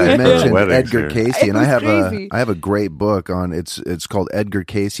bar high. You had for mentioned weddings Edgar here. Casey, and It I was have crazy. I have a great book on it's called Edgar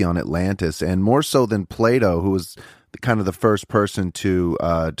Casey on Atlantis, and more so than Plato, who was kind of the first person to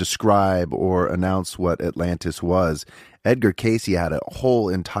describe or announce what Atlantis was. Edgar Casey had a whole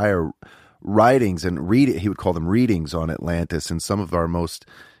entire writings and he would call them readings on Atlantis, and some of our most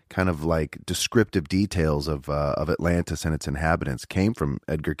kind of like descriptive details of Atlantis and its inhabitants came from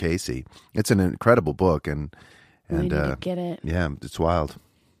Edgar Casey. It's an incredible book, and we need to get it. yeah, it's wild.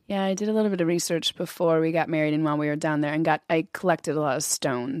 Yeah, I did a little bit of research before we got married and while we were down there, and I collected a lot of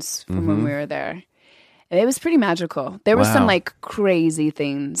stones from when we were there. And it was pretty magical. There were some like crazy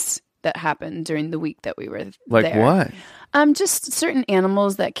things that happened during the week that we were Like there. what? Just certain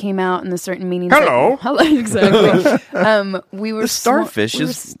animals that came out and the certain meanings. Hello. Hello, exactly. We were The starfish we were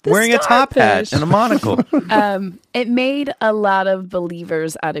is the wearing a top hat starfish. and a monocle. It made a lot of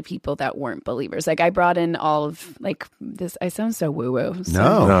believers out of people that weren't believers. Like I brought in all of like this. I sound so woo woo.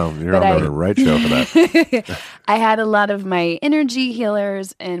 No, you're But on the right show for that. I had a lot of my energy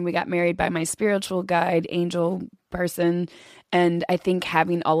healers, and we got married by my spiritual guide, angel person. And I think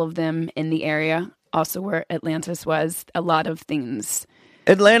having all of them in the area, also where Atlantis was, a lot of things.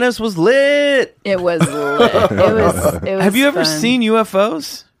 Atlantis was lit. It was lit. It was Have you ever fun. seen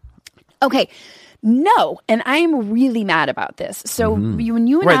UFOs? Okay. No, and I'm really mad about this. So when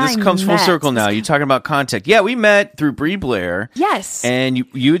you and I Right, this comes full met- circle now. You're talking about contact. Yeah, we met through Brie Blair. Yes. And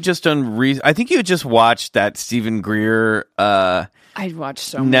you had just done. I think you had just watched that Stephen Greer I'd watched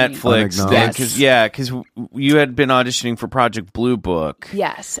so many. Netflix Unacknowledged. thing because you had been auditioning for Project Blue Book.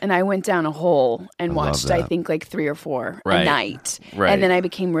 Yes, and I went down a hole and watched, I that. think, like 3 or 4 Right. a night. Right. And then I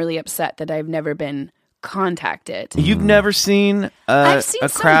became really upset that I've never been contacted. You've never seen I've seen a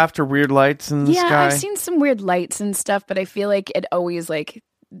some- craft or weird lights in the Yeah, sky? I've seen some weird lights and stuff, but I feel like it always like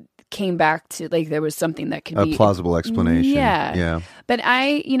came back to like there was something that could A be plausible explanation. Yeah. Yeah. But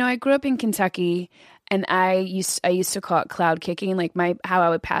I grew up in Kentucky, and I used to call it cloud kicking. Like how I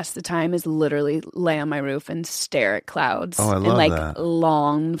would pass the time is literally lay on my roof and stare at clouds Oh, I and love like that.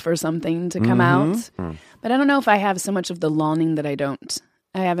 long for something to come out. But I don't know if I have so much of the longing that I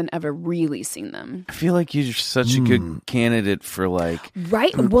haven't ever really seen them. I feel like you're such a good candidate for like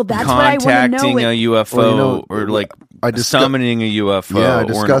Right? Well, that's what I want to contacting know. a UFO Well, you know, or like I discu- summoning a UFO. Yeah, I or an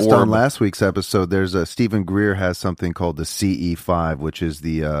discussed orb. on last week's episode. There's Stephen Greer has something called the CE5, which is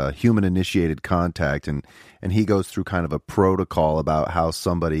the human initiated contact, and he goes through kind of a protocol about how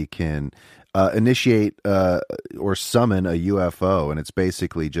somebody can initiate or summon a UFO, and it's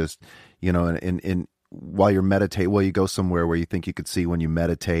basically just in while you're meditating. Well, you go somewhere where you think you could see when you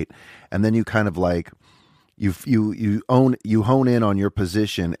meditate, and then you kind of like you hone in on your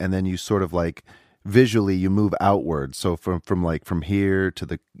position, and then you sort of like visually you move outward. So from here to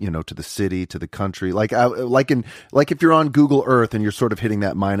the to the city to the country, like if you're on Google Earth and you're sort of hitting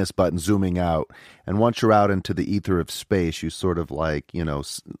that minus button, zooming out, and once you're out into the ether of space, you sort of like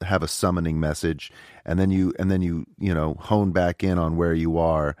have a summoning message, and then you hone back in on where you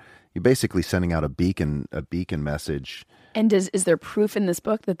are. You're basically sending out a beacon message. And is there proof in this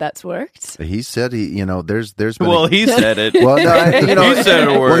book that that's worked? He said there's been Well, he said it. well, no, He said it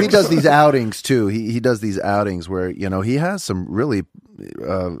well, he works. does these outings too. He does these outings where he has some really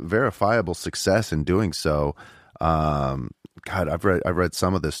verifiable success in doing so. God, I've read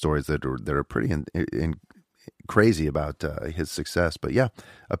some of the stories that are pretty crazy about his success. But yeah,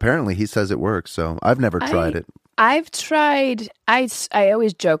 apparently he says it works. So I've never tried it. I've tried. I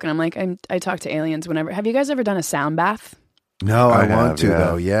always joke, and I'm like, I talk to aliens whenever. Have you guys ever done a sound bath? No, I want have, to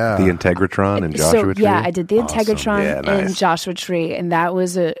though. Yeah, The Integratron and Joshua Tree. Yeah, I did the Integratron Yeah, and nice. Joshua Tree, and that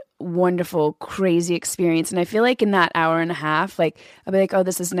was a wonderful, crazy experience. And I feel like in that hour and a half, like I'll be like, oh,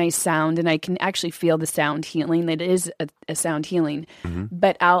 this is nice sound, and I can actually feel the sound healing. That it is a sound healing,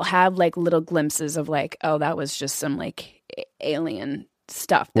 but I'll have like little glimpses of like, oh, that was just some like alien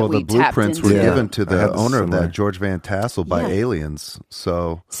stuff that Well, we the blueprints tapped were into. given to I had the the owner of similar. that, George Van Tassel, by aliens.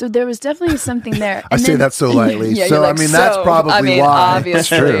 So there was definitely something there. I say that so lightly. Yeah, so you're I like, mean, that's so, probably I mean, why.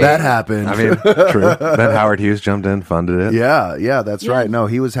 obviously. That happened. I mean, true. Then Howard Hughes jumped in, funded it. Yeah, that's right. No,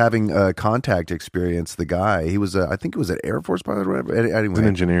 he was having a contact experience. The guy, he was, I think it was an Air Force pilot or whatever. Anyway, He's an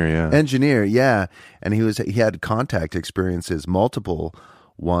engineer, yeah. And he had contact experiences, multiple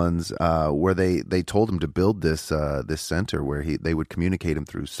ones, where they told him to build this center where they would communicate him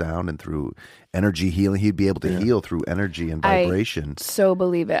through sound and through energy healing. He'd be able to heal through energy and vibration. I so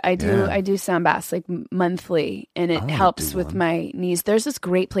believe it. I do sound baths like monthly, and it helps with my knees. There's this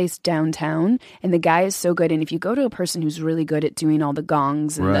great place downtown, and the guy is so good. And if you go to a person who's really good at doing all the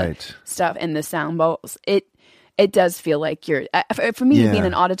gongs and the stuff and the sound bowls, it does feel like you're. For me, being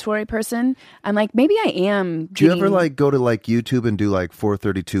an auditory person, I'm like, maybe I am. Do you ever like go to like YouTube and do like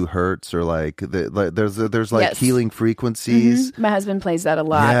 432 hertz or like there's like healing frequencies? Mm-hmm. My husband plays that a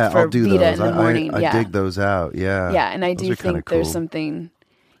lot for Vita those. in the morning. I dig those out. Yeah, and I do think there's something.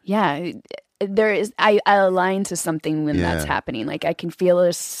 Yeah, there is. I align to something when that's happening. Like I can feel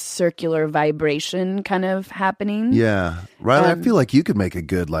a circular vibration kind of happening. Yeah, Riley, I feel like you could make a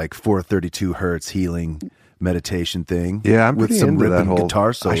good like 432 hertz healing meditation thing. Yeah, I'm with pretty some into that ripping whole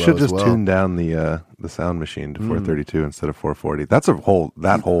guitar solo. I should just as well. tune down the sound machine to 432 instead of 440. That's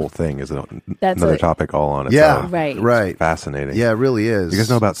that whole thing is another topic all on its own. Right. It's fascinating. Yeah, it really is. You guys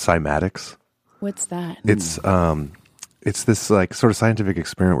know about cymatics? What's that? It's this like sort of scientific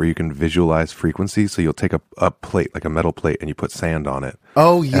experiment where you can visualize frequencies. So you'll take a plate, like a metal plate, and you put sand on it.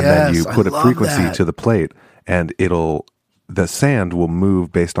 Oh yes, and then you put a frequency to the plate, and the sand will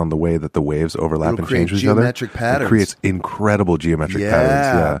move based on the way that the waves overlap and change with each other. Geometric patterns. It creates incredible geometric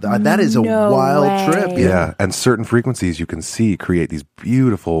patterns. Yeah, that is a wild way. trip. Yeah, and certain frequencies you can see create these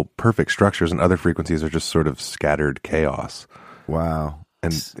beautiful, perfect structures, and other frequencies are just sort of scattered chaos. Wow.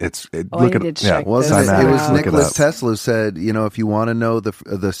 And I need to check Well, this it was out. Nikola Tesla who said, if you want to know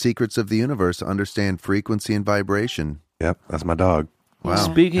the secrets of the universe, understand frequency and vibration. Yep, that's my dog. Wow.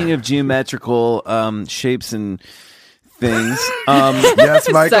 Speaking of geometrical shapes and things, yes,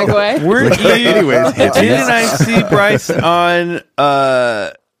 Michael. Segue. weren't you? Anyways, Didn't I see Bryce on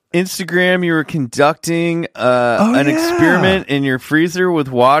Instagram? You were conducting an experiment in your freezer with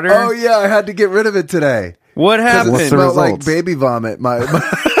water. Oh yeah, I had to get rid of it today. What happened? It smelled like baby vomit.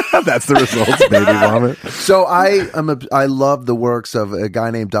 That's the results, baby vomit. So I love the works of a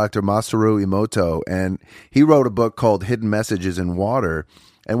guy named Dr. Masaru Emoto, and he wrote a book called Hidden Messages in Water.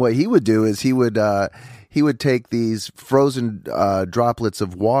 And what he would do is he would take these frozen droplets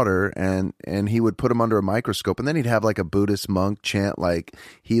of water and he would put them under a microscope, and then he'd have like a Buddhist monk chant like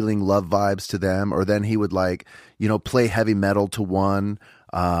healing love vibes to them, or then he would play heavy metal to one.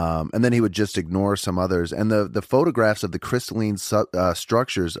 And then he would just ignore some others. And the photographs of the crystalline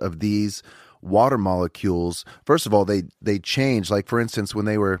structures of these water molecules, first of all, they change. Like, for instance, when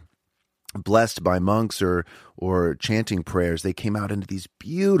they were blessed by monks or chanting prayers, they came out into these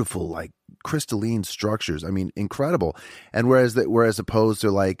beautiful, like, crystalline structures. I mean, incredible. And whereas opposed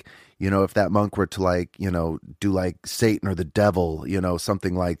to like, if that monk were to like, do like Satan or the devil,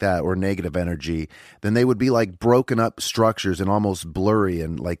 something like that, or negative energy, then they would be like broken up structures and almost blurry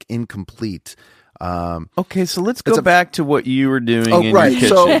and like incomplete. Okay, so let's go back to what you were doing in right. your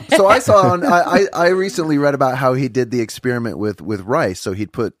kitchen. So I saw I recently read about how he did the experiment with rice. So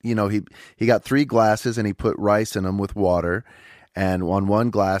he'd put, he got 3 glasses and he put rice in them with water. And on one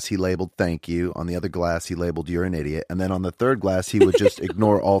glass, he labeled thank you. On the other glass, he labeled you're an idiot. And then on the third glass, he would just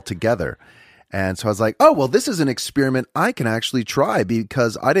ignore altogether. And so I was like, oh, well, this is an experiment I can actually try,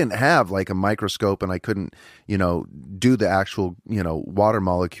 because I didn't have like a microscope and I couldn't, do the actual, water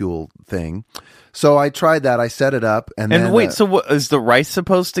molecule thing. So I tried that. I set it up. And then, wait, so what, is the rice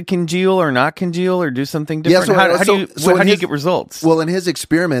supposed to congeal or not congeal or do something different? Yeah, how do you get results? Well, in his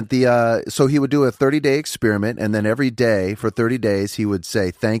experiment, so he would do a 30-day experiment, and then every day for 30 days, he would say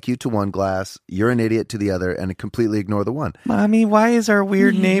thank you to one glass, you're an idiot to the other, and completely ignore the one. Mommy, why is our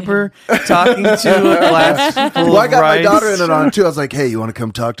weird neighbor talking to a glass full Well, I got of rice? my daughter in it on too. I was like, hey, you want to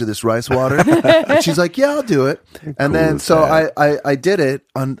come talk to this rice water? And she's like, yeah, I'll do it. And then so I did it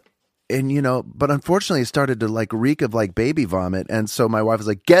on. And, but unfortunately it started to like reek of like baby vomit. And so my wife was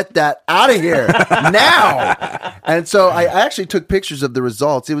like, get that out of here now. And so I actually took pictures of the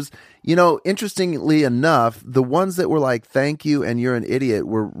results. It was, interestingly enough, the ones that were like, thank you and you're an idiot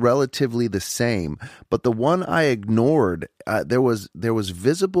were relatively the same. But the one I ignored, there was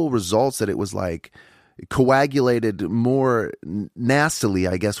visible results that it was coagulated more nastily,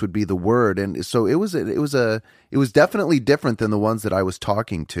 I guess would be the word. And so it was definitely different than the ones that I was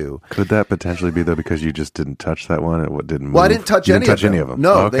talking to. Could that potentially be though because you just didn't touch that one? It didn't move? Well, I didn't touch any of them.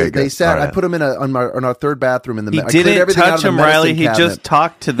 No, okay, they sat. Right. I put them in on our third bathroom in the. He I cleared didn't everything out touch of the them, medicine Riley. He cabinet. just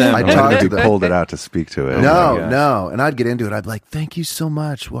talked to them. I I talked if to you them. pulled it out to speak to it. No. And I'd get into it. I'd be like, thank you so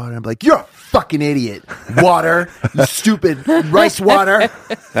much, water. I'm like, you're a fucking idiot. Water, you stupid rice water.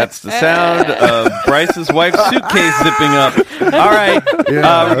 That's the sound of Bryce's wife's suitcase zipping up. All right.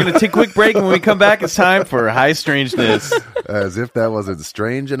 We're going to take a quick break. And when we come back, it's time for High Strangeness. As if that wasn't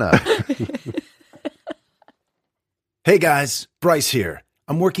strange enough. Hey guys, Bryce here.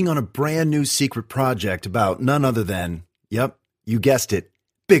 I'm working on a brand new secret project about none other than, yep, you guessed it,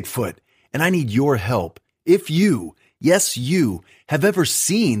 Bigfoot. And I need your help. If you, yes you, have ever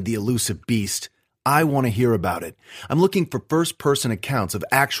seen the elusive beast, I want to hear about it. I'm looking for first-person accounts of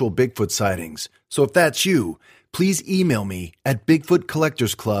actual Bigfoot sightings. So if that's you, please email me at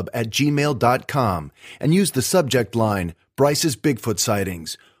bigfootcollectorsclub@gmail.com and use the subject line, Bryce's Bigfoot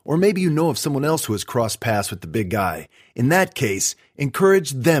Sightings. Or maybe you know of someone else who has crossed paths with the big guy. In that case,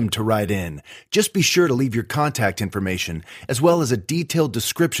 encourage them to write in. Just be sure to leave your contact information, as well as a detailed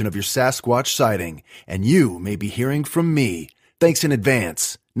description of your Sasquatch sighting, and you may be hearing from me. Thanks in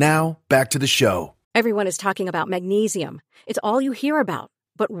advance. Now, back to the show. Everyone is talking about magnesium. It's all you hear about.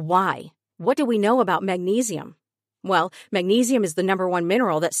 But why? What do we know about magnesium? Well, magnesium is the number one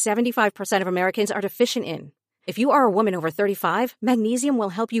mineral that 75% of Americans are deficient in. If you are a woman over 35, magnesium will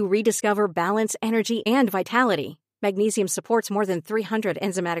help you rediscover balance, energy, and vitality. Magnesium supports more than 300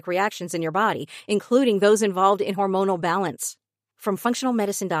 enzymatic reactions in your body, including those involved in hormonal balance. From functional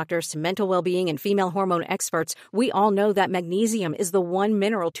medicine doctors to mental well-being and female hormone experts, we all know that magnesium is the one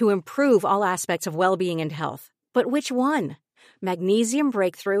mineral to improve all aspects of well-being and health. But which one? Magnesium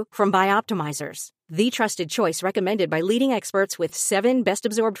Breakthrough from Bioptimizers, the trusted choice recommended by leading experts with 7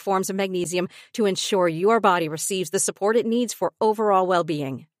 best-absorbed forms of magnesium to ensure your body receives the support it needs for overall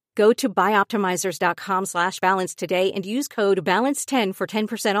well-being. Go to bioptimizers.com/balance today and use code BALANCE10 for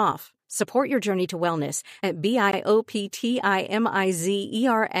 10% off. Support your journey to wellness at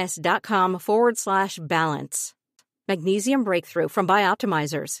bioptimizers.com/balance. Magnesium Breakthrough from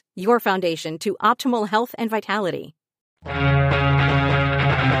Bioptimizers, your foundation to optimal health and vitality.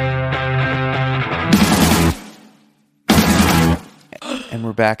 And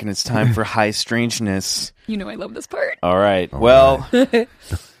we're back, and it's time for High Strangeness. You know I love this part. All right. Well,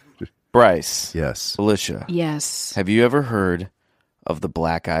 Bryce. Yes. Alicia. Yes. Have you ever heard of the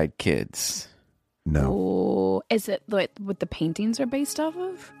Black-Eyed Kids? No. Oh, is it what the paintings are based off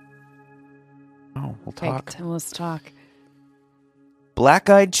of? Oh, we'll talk. Okay, let's talk.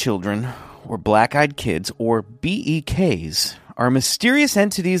 Black-eyed children, or black-eyed kids, or BEKs, are mysterious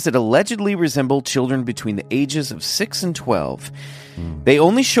entities that allegedly resemble children between the ages of 6 and 12. They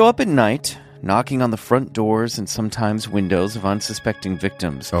only show up at night, knocking on the front doors and sometimes windows of unsuspecting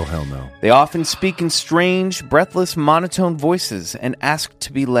victims. Oh, hell no. They often speak in strange, breathless, monotone voices and ask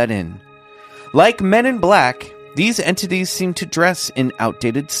to be let in. Like Men in Black, these entities seem to dress in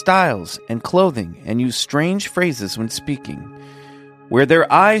outdated styles and clothing and use strange phrases when speaking. Where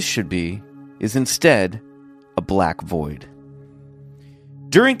their eyes should be is instead a black void.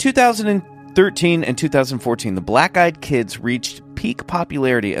 During 2013 and 2014, the Black-Eyed Kids reached peak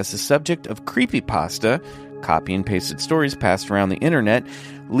popularity as the subject of creepypasta, copy and pasted stories passed around the internet,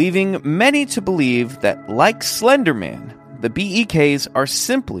 leaving many to believe that, like Slender Man, the BEKs are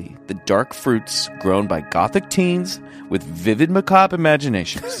simply the dark fruits grown by gothic teens with vivid macabre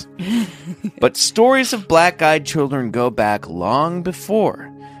imaginations. But stories of black-eyed children go back long before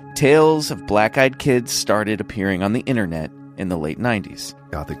tales of black-eyed kids started appearing on the internet in the late 90s.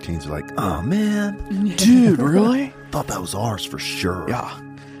 Gothic teens are like, oh man, Dude, really? thought that was ours for sure. Yeah.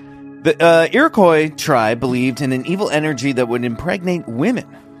 The Iroquois tribe believed in an evil energy that would impregnate women,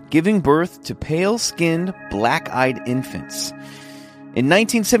 giving birth to pale-skinned, black-eyed infants. In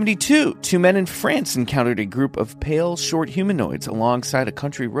 1972, 2 men in France encountered a group of pale, short humanoids alongside a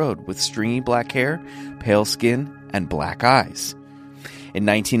country road with stringy black hair, pale skin, and black eyes. In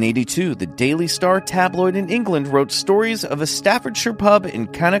 1982, the Daily Star tabloid in England wrote stories of a Staffordshire pub in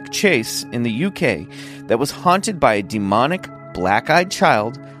Cannock Chase in the UK that was haunted by a demonic, black-eyed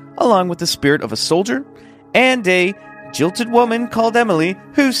child, along with the spirit of a soldier and a jilted woman called Emily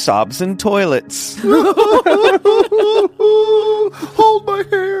who sobs in toilets. Hold my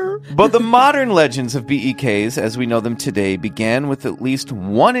hair. But the modern legends of BEKs, as we know them today, began with at least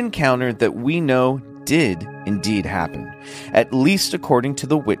one encounter that we know did indeed happen, at least according to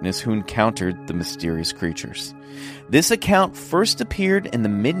the witness who encountered the mysterious creatures. This account first appeared in the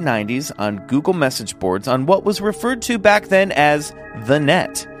mid-90s on Google message boards on what was referred to back then as the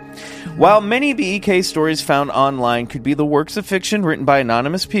net. While many BEK stories found online could be the works of fiction written by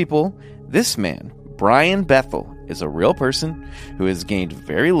anonymous people, this man, Brian Bethel, is a real person who has gained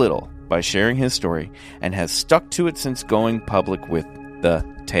very little by sharing his story and has stuck to it since going public with the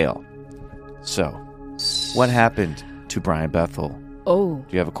tale. So, what happened to Brian Bethel? Oh. Do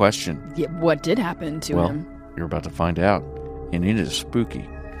you have a question? Yeah, what did happen to him? You're about to find out, and it is spooky.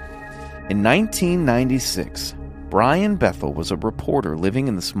 In 1996, Brian Bethel was a reporter living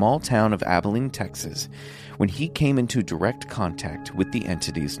in the small town of Abilene, Texas, when he came into direct contact with the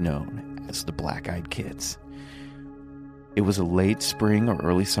entities known as the Black-Eyed Kids. It was a late spring or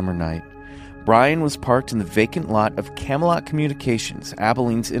early summer night. Brian was parked in the vacant lot of Camelot Communications,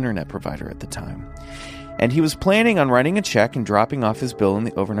 Abilene's internet provider at the time, and he was planning on writing a check and dropping off his bill in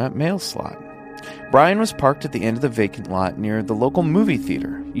the overnight mail slot. Brian was parked at the end of the vacant lot near the local movie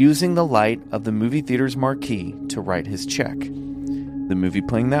theater, using the light of the movie theater's marquee to write his check. The movie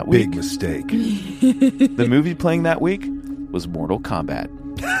playing that week... Big mistake. The movie playing that week was Mortal Kombat.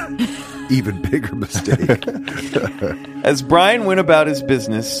 Even bigger mistake. As Brian went about his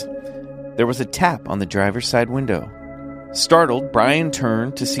business, there was a tap on the driver's side window. Startled, Brian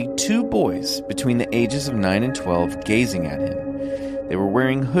turned to see two boys between the ages of 9 and 12 gazing at him. They were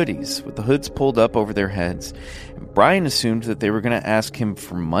wearing hoodies with the hoods pulled up over their heads. And Brian assumed that they were going to ask him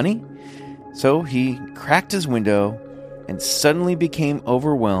for money, so he cracked his window and suddenly became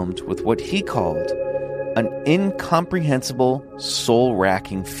overwhelmed with what he called an incomprehensible,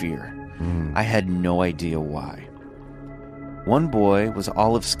 soul-racking fear. I had no idea why. One boy was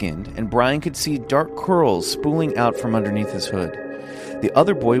olive-skinned, and Brian could see dark curls spooling out from underneath his hood. The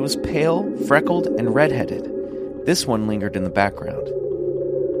other boy was pale, freckled, and redheaded. This one lingered in the background.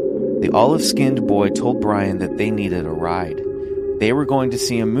 The olive-skinned boy told Brian that they needed a ride. They were going to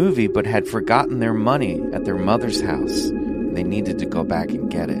see a movie but had forgotten their money at their mother's house. They needed to go back and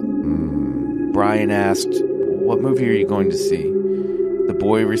get it. Brian asked, "What movie are you going to see?" The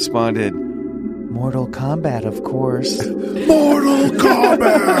boy responded, "Mortal Kombat, of course." Mortal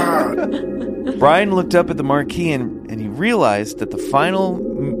Kombat! Brian looked up at the marquee and he realized that the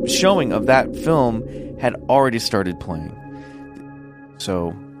final showing of that film had already started playing.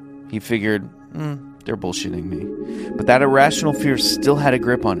 So he figured, they're bullshitting me. But that irrational fear still had a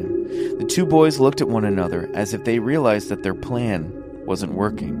grip on him. The two boys looked at one another as if they realized that their plan wasn't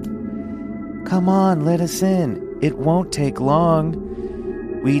working. "Come on, let us in. It won't take long.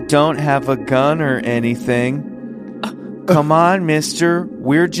 We don't have a gun or anything. Come on, mister.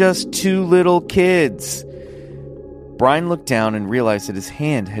 We're just two little kids." Brian looked down and realized that his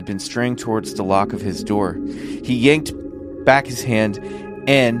hand had been straying towards the lock of his door. He yanked back his hand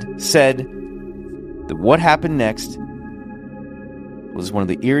and said that what happened next was one of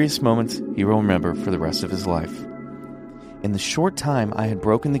the eeriest moments he will remember for the rest of his life. In the short time I had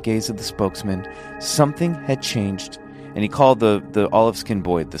broken the gaze of the spokesman, something had changed. And he called the olive-skinned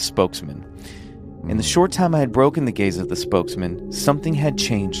boy the spokesman. In the short time I had broken the gaze of the spokesman, something had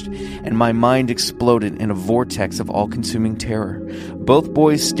changed, and my mind exploded in a vortex of all-consuming terror. Both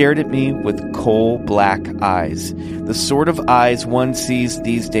boys stared at me with coal-black eyes, the sort of eyes one sees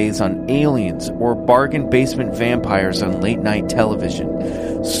these days on aliens or bargain basement vampires on late-night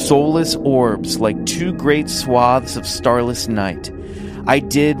television. Soulless orbs like two great swaths of starless night. I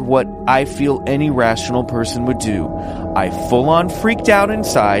did what I feel any rational person would do. I full-on freaked out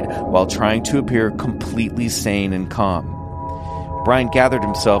inside while trying to appear completely sane and calm. Brian gathered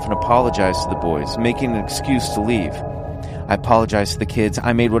himself and apologized to the boys, making an excuse to leave. I apologized to the kids.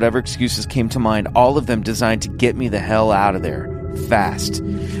 I made whatever excuses came to mind, all of them designed to get me the hell out of there. Fast.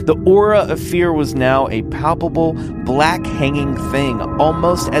 The aura of fear was now a palpable, black hanging thing,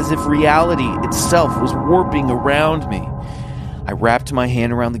 almost as if reality itself was warping around me. I wrapped my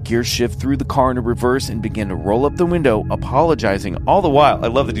hand around the gear shift, threw the car into reverse, and began to roll up the window, apologizing all the while. I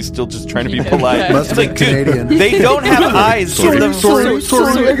love that he's still just trying to be polite. Must It's be like, dude, Canadian. they don't have eyes. Sorry, Give them-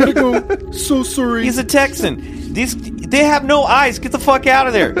 sorry, I gotta go. So sorry. He's a Texan. They have no eyes. Get the fuck out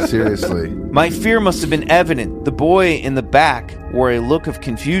of there. Seriously. My fear must have been evident. The boy in the back wore a look of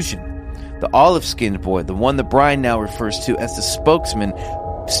confusion. The olive-skinned boy, the one that Brian now refers to as the spokesman,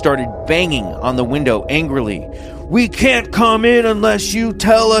 started banging on the window angrily. "We can't come in unless you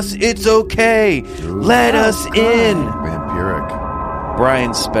tell us it's okay. Let us in." Vampiric.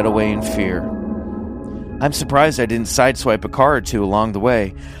 Brian sped away in fear. I'm surprised I didn't sideswipe a car or two along the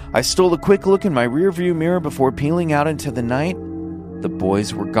way. I stole a quick look in my rearview mirror before peeling out into the night. The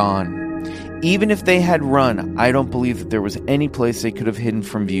boys were gone. Even if they had run, I don't believe that there was any place they could have hidden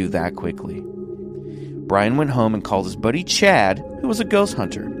from view that quickly. Brian went home and called his buddy Chad, who was a ghost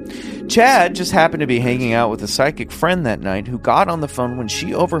hunter. Chad just happened to be hanging out with a psychic friend that night who got on the phone when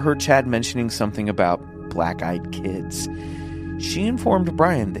she overheard Chad mentioning something about black-eyed kids. She informed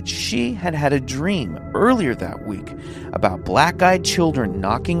Brian that she had had a dream earlier that week about black-eyed children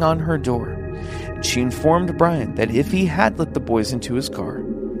knocking on her door. And she informed Brian that if he had let the boys into his car,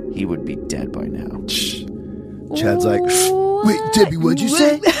 he would be dead by now. Chad's like, wait, Debbie, what'd you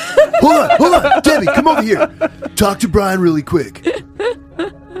say? Hold on, Debbie, come over here. Talk to Brian really quick.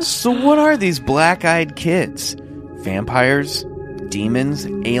 So what are these black-eyed kids? Vampires? Demons?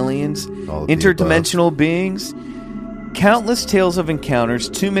 Aliens? Interdimensional beings? Countless tales of encounters,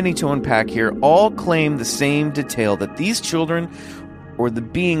 too many to unpack here, all claim the same detail that these children, or the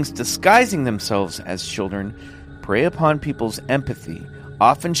beings disguising themselves as children, prey upon people's empathy,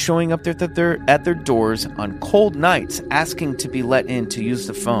 often showing up at their doors on cold nights, asking to be let in to use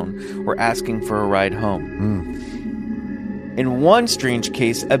the phone, or asking for a ride home. In one strange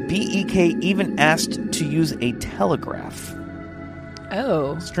case, a BEK even asked to use a telegraph.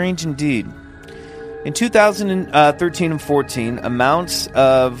 Oh. Strange indeed. In 2013 and 14,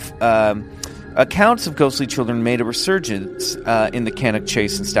 accounts of ghostly children made a resurgence in the Cannock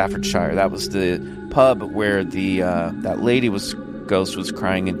Chase in Staffordshire. That was the pub where that lady ghost was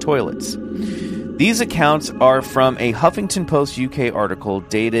crying in toilets. These accounts are from a Huffington Post UK article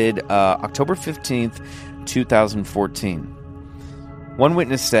dated October 15th, 2014. One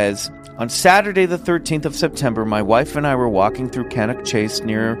witness says, on Saturday the 13th of September, my wife and I were walking through Cannock Chase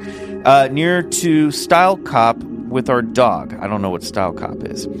near to Style Cop with our dog. I don't know what Style Cop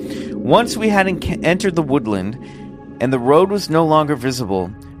is. Once we had entered the woodland and the road was no longer visible,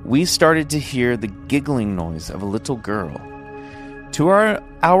 we started to hear the giggling noise of a little girl. To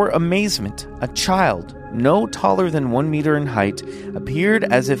our amazement, a child, no taller than 1 meter in height, appeared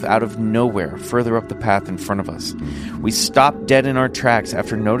as if out of nowhere further up the path in front of us. We stopped dead in our tracks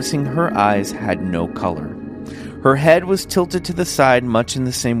after noticing her eyes had no color. Her head was tilted to the side, much in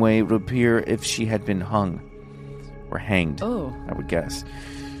the same way it would appear if she had been hung. Or hanged, I would guess.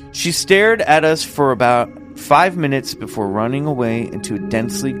 She stared at us for about 5 minutes before running away into a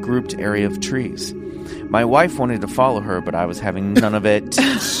densely grouped area of trees. My wife wanted to follow her, but I was having none of it.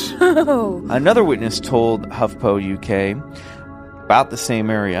 Another witness told HuffPo UK about the same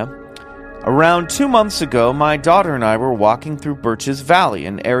area. Around 2 months ago, my daughter and I were walking through Birches Valley,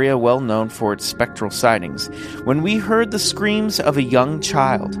 an area well known for its spectral sightings, when we heard the screams of a young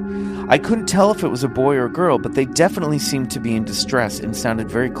child. I couldn't tell if it was a boy or a girl, but they definitely seemed to be in distress and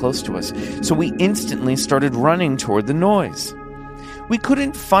sounded very close to us, so we instantly started running toward the noise. We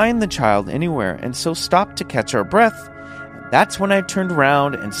couldn't find the child anywhere, and so stopped to catch our breath. That's when I turned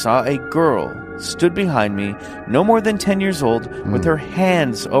around and saw a girl stood behind me, no more than 10 years old, with her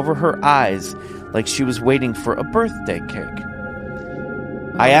hands over her eyes like she was waiting for a birthday cake.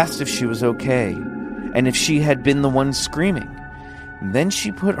 I asked if she was okay, and if she had been the one screaming. Then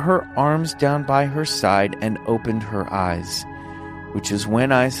she put her arms down by her side and opened her eyes, which is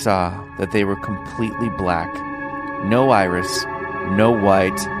when I saw that they were completely black. No iris, no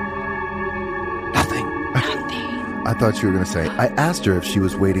white, nothing. I thought you were going to say, I asked her if she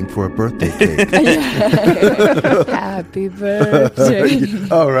was waiting for a birthday cake. Happy birthday.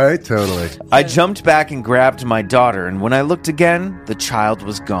 All right, totally. I jumped back and grabbed my daughter, and when I looked again, the child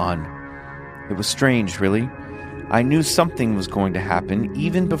was gone. It was strange, really. I knew something was going to happen.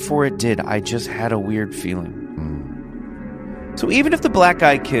 Even before it did, I just had a weird feeling. So even if the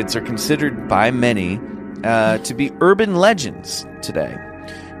black-eyed kids are considered by many to be urban legends today,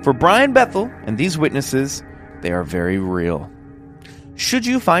 for Brian Bethel and these witnesses, they are very real. Should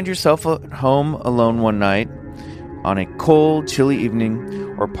you find yourself at home alone one night, on a cold, chilly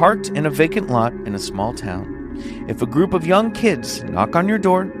evening, or parked in a vacant lot in a small town, if a group of young kids knock on your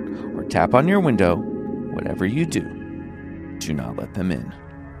door or tap on your window, whatever you do, do not let them in.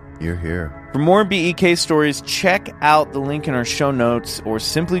 You're here. For more BEK stories, check out the link in our show notes or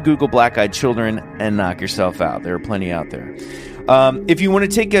simply Google Black-Eyed Children and knock yourself out. There are plenty out there. If you want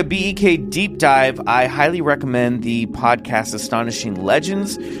to take a BEK deep dive, I highly recommend the podcast Astonishing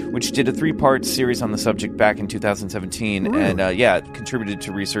Legends, which did a 3-part series on the subject back in 2017. Ooh. And contributed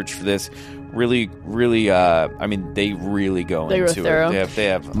to research for this. Really, they really go into it. They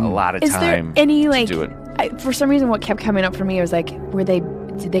have a lot of time to do it. For some reason, what kept coming up for me was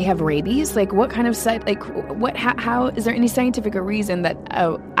did they have rabies? Like, what kind of how is there any scientific reason that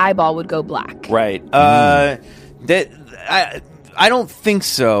an eyeball would go black? Right. I don't think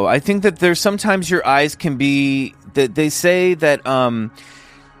so. I think that there's sometimes your eyes can be. They say that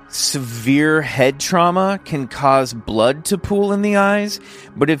severe head trauma can cause blood to pool in the eyes,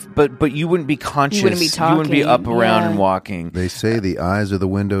 but you wouldn't be conscious. You wouldn't be talking. You wouldn't be up around and walking. They say the eyes are the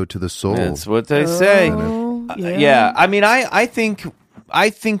window to the soul. That's what they say. Yeah. I mean, I think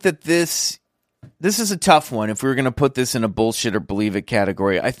that this is a tough one. If we were going to put this in a bullshit or believe it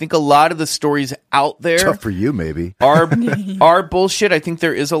category, I think a lot of the stories out there tough for you, maybe are bullshit. I think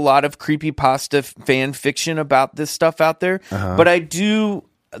there is a lot of creepypasta fan fiction about this stuff out there, but I do.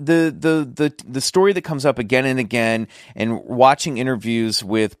 The story that comes up again and again, and watching interviews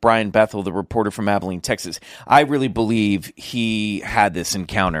with Brian Bethel, the reporter from Abilene, Texas, I really believe he had this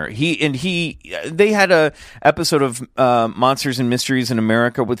encounter. They had a episode of Monsters and Mysteries in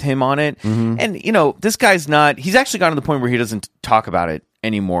America with him on it, and this guy's he's actually gotten to the point where he doesn't talk about it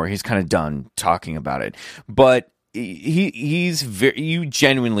anymore. He's kind of done talking about it, but you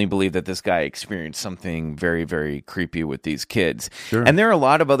genuinely believe that this guy experienced something very, very creepy with these kids. Sure. And there are a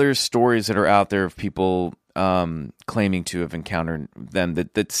lot of other stories that are out there of people claiming to have encountered them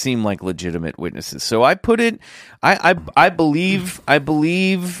that seem like legitimate witnesses. So I put it, I believe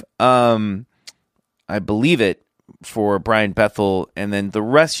it for Brian Bethel, and then the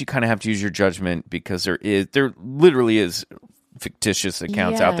rest you kind of have to use your judgment, because there literally is fictitious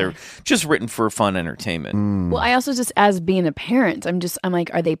accounts out there just written for fun entertainment. Well, I also just, as being a parent, I'm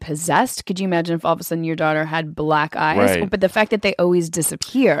like, are they possessed? Could you imagine if all of a sudden your daughter had black eyes? Right. But the fact that they always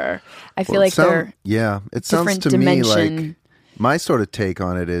disappear, I feel like they're it sounds to dimension. me like my sort of take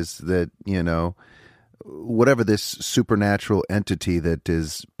on it is that, whatever this supernatural entity that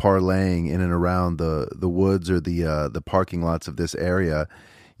is parlaying in and around the woods or the parking lots of this area,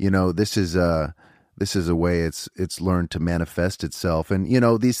 this is a way it's learned to manifest itself. And,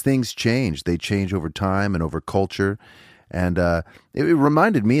 these things change. They change over time and over culture. And it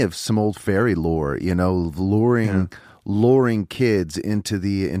reminded me of some old fairy lore, luring kids into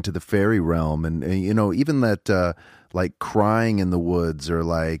the fairy realm. And even that like crying in the woods, or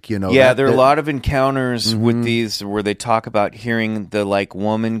like, there are a lot of encounters with these where they talk about hearing the like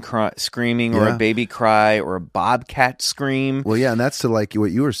woman screaming, or a baby cry, or a bobcat scream. Well, yeah, and that's to, like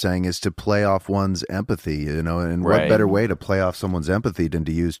what you were saying, is to play off one's empathy, and what better way to play off someone's empathy than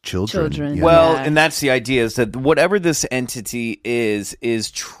to use children. Well, and that's the idea, is that whatever this entity is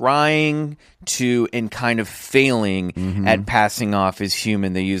trying to, and kind of failing at passing off as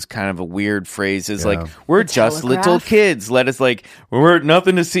human. They use kind of a weird phrases like, we're just little kids, let us, like, we're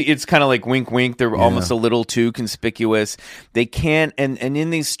nothing to see. It's kind of like wink wink. They're almost a little too conspicuous. They can't, and in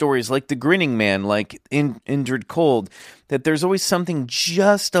these stories, like the grinning man, like in Indrid Cold, that there's always something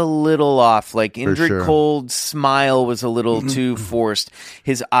just a little off. Like Indrid Cold's smile was a little too forced.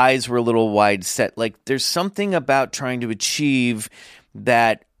 His eyes were a little wide set. Like there's something about trying to achieve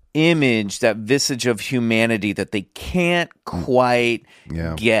that image, that visage of humanity, that they can't quite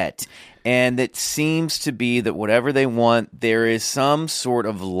get. And it seems to be that whatever they want, there is some sort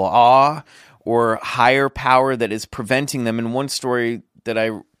of law or higher power that is preventing them. In one story that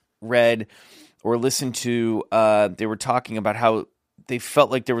I read or listened to, they were talking about how they felt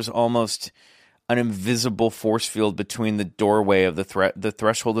like there was almost an invisible force field between the doorway of the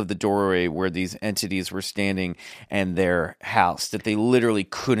threshold of the doorway where these entities were standing and their house, that they literally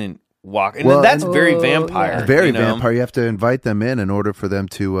couldn't walk. And that's very vampire. Yeah. Very vampire. You have to invite them in order for them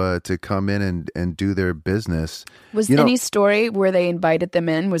to come in and do their business. Was any story where they invited them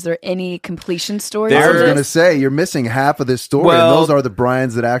in? Was there any completion story? I was going to say, you're missing half of this story, and those are the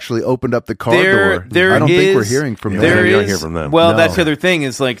Brians that actually opened up the car door. I don't think we're hearing from them. You don't hear from them. Well, that's the other thing,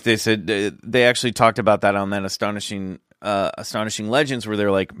 is like they said, they actually talked about that on that Astonishing Legends, where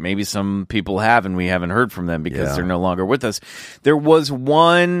they're like, maybe some people have and we haven't heard from them because they're no longer with us. There was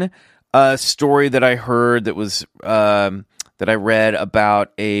one story that I heard that was that I read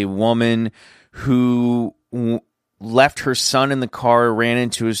about a woman who left her son in the car, ran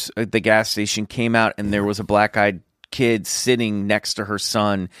into the gas station, came out, and there was a black-eyed kid sitting next to her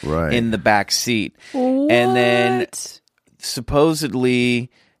son in the back seat. What? And then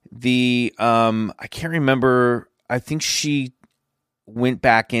supposedly the I can't remember, I think she went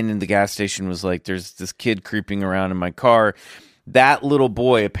back in, and the gas station was like, there's this kid creeping around in my car. That little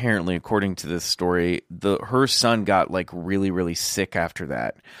boy, apparently, according to this story, her son got like really, really sick after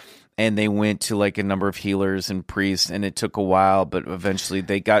that. and they went to like a number of healers and priests, and it took a while, but eventually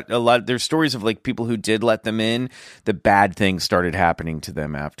they got a lot. There's stories of like people who did let them in, the bad things started happening to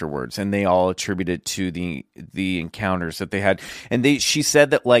them afterwards, and they all attribute it to the encounters that they had. And she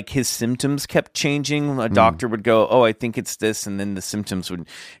said that like his symptoms kept changing. A doctor would go, "Oh, I think it's this," and then the symptoms would.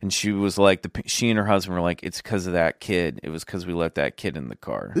 And she was like, she and her husband were like, "It's because of that kid. It was because we let that kid in the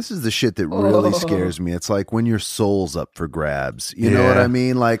car." This is the shit that really scares me. It's like when your soul's up for grabs. You know what I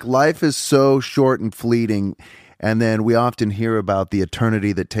mean? Like life is so short and fleeting, and then we often hear about the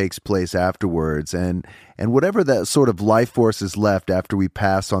eternity that takes place afterwards, and whatever that sort of life force is left after we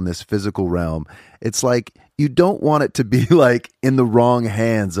pass on this physical realm. It's like you don't want it to be like in the wrong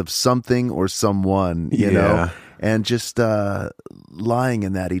hands of something or someone, you know, and just lying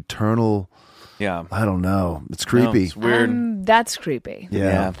in that eternal. Yeah, I don't know. It's creepy. No, it's weird. That's creepy.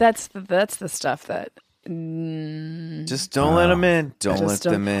 Yeah. That's the stuff that. Just don't let them in. Don't let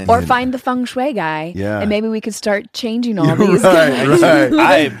them in. Or find the feng shui guy. Yeah. And maybe we could start changing all these guys. Right.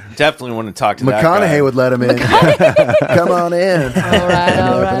 I definitely want to talk to that guy. McConaughey would let him in. Come on in. All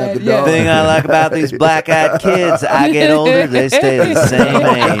right. The thing I like about these black-eyed kids, I get older, they stay the same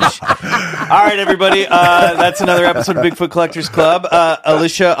age. All right, everybody. That's another episode of Bigfoot Collectors Club.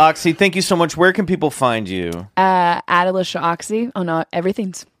 Alyshia, Ochse, thank you so much. Where can people find you? At Alyshia Ochse on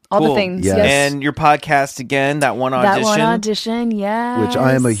everything's. All Cool. the things. Yes. And your podcast again, that one audition. That one audition, yes. Which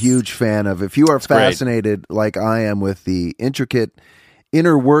I am a huge fan of. If you are fascinated, like I am, with the intricate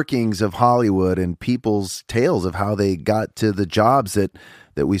inner workings of Hollywood and people's tales of how they got to the jobs that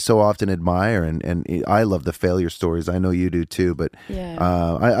we so often admire, and I love the failure stories. I know you do too, but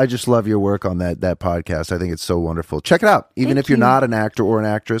I just love your work on that podcast. I think it's so wonderful. Check it out, even if you're not an actor or an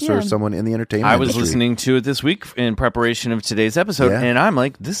actress or someone in the entertainment industry. I was listening to it this week in preparation of today's episode, and I'm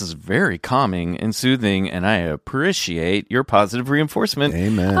like, this is very calming and soothing, and I appreciate your positive reinforcement.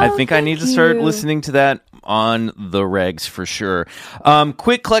 Amen. I think I need to start listening to that on the regs for sure.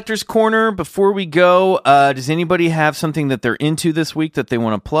 Quick Collector's Corner before we go. Does anybody have something that they're into this week that they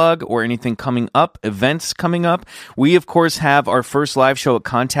want to plug, or anything coming up, events coming up? We of course have our first live show at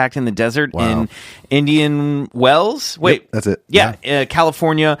Contact in the Desert in Indian Wells. Wait, that's it.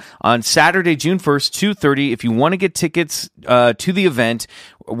 California on Saturday, June 1st, 2:30. If you want to get tickets to the event,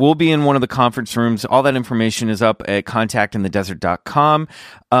 we'll be in one of the conference rooms. All that information is up at contactinthedesert.com.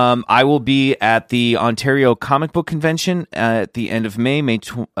 I will be at the Ontario Comic Book Convention at the end of May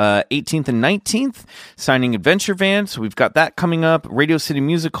 18th and 19th, signing Adventure Van. So we've got that coming up. Radio City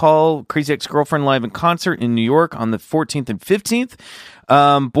Music Hall, Crazy Ex-Girlfriend live in concert in New York on the 14th and 15th.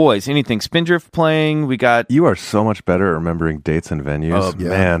 Boys, anything? Spindrift playing. We got. You are so much better at remembering dates and venues,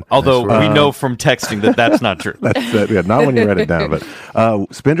 man. Although we know from texting that that's not true. That's it. Yeah, not when you write it down. But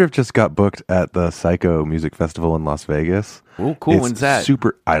Spindrift just got booked at the Psycho Music Festival in Las Vegas. Oh, cool. When's that?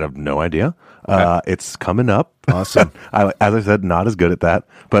 Super. I have no idea. It's coming up. Awesome. As I said, not as good at that.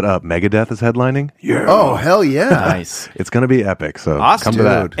 But Megadeth is headlining. Yeah. Oh, hell yeah. Nice. It's going to be epic. So awesome. Come to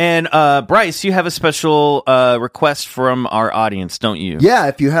that. And Bryce, you have a special request from our audience, don't you? Yeah.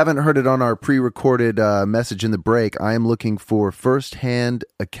 If you haven't heard it on our pre-recorded message in the break, I am looking for first-hand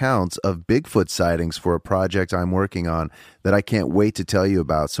accounts of Bigfoot sightings for a project I'm working on that I can't wait to tell you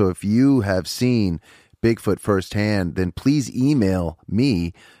about. So if you have seen Bigfoot firsthand, then please email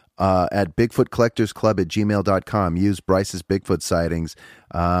me at bigfootcollectorsclub@gmail.com. Use Bryce's Bigfoot sightings.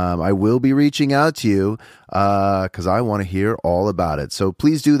 I will be reaching out to you because I want to hear all about it. So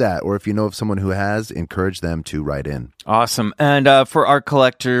please do that. Or if you know of someone who has, encourage them to write in. Awesome. And for our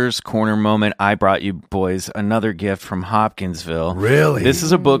Collector's Corner moment, I brought you boys another gift from Hopkinsville. Really? This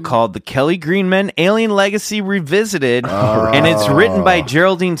is a book called The Kelly Green Men Alien Legacy Revisited. And it's written by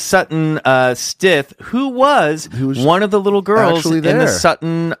Geraldine Sutton Stith, who was one of the little girls in the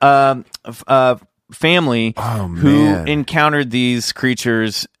Sutton family who encountered these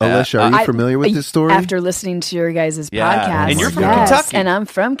creatures. Alyshia, are you familiar with this story? After listening to your guys' podcast. And you're from Kentucky. And I'm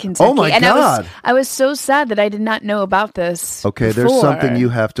from Kentucky. Oh my God. I was so sad that I did not know about this Okay, before. there's something you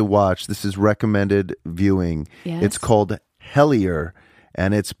have to watch. This is recommended viewing. Yes. It's called Hellier,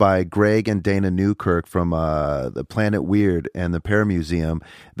 and it's by Greg and Dana Newkirk from the Planet Weird and the Paramuseum.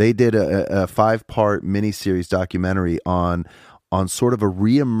 They did a 5-part miniseries documentary on sort of a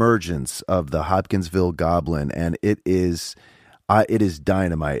reemergence of the Hopkinsville Goblin, and it is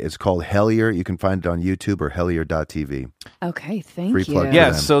dynamite. It's called Hellier. You can find it on YouTube or hellier.tv. Okay, thank Free you. plug for Yeah,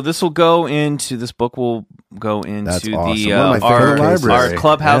 them. so this book will go into That's the awesome. One of my favorite libraries. our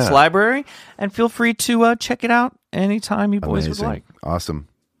clubhouse library, and feel free to check it out anytime you boys Amazing. would like. Awesome.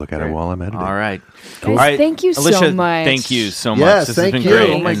 Look at it while I'm editing. All right. Guys, All right. thank you so Alicia, much. Thank you so much. Yes, This thank has been you. great.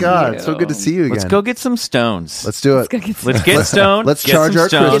 Oh my Thank God, you. so good to see you again. Let's go get some stones. Let's do it. Let's get stoned. Let's get charge some our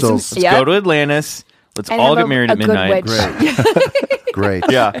stones. crystals. Let's Yep. go to Atlantis. Let's And all have get married a at good midnight. witch. Great.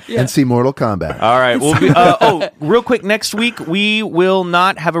 Yeah. And see Mortal Kombat. All right. Well, real quick, next week we will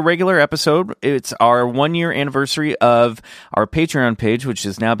not have a regular episode. It's our 1-year anniversary of our Patreon page, which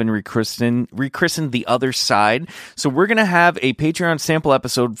has now been rechristened The Other Side. So we're going to have a Patreon sample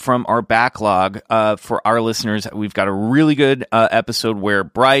episode from our backlog for our listeners. We've got a really good episode where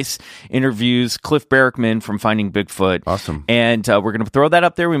Bryce interviews Cliff Barrickman from Finding Bigfoot. Awesome. And we're going to throw that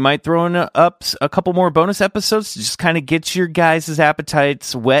up there. We might throw in up a couple more bonus episodes to just kind of get your guys' appetites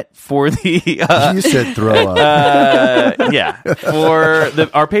wet for the You said throw up. for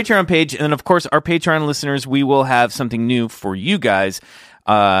our Patreon page. And then of course our Patreon listeners, we will have something new for you guys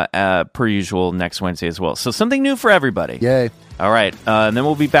per usual next Wednesday as well. So something new for everybody. Yay. All right. And then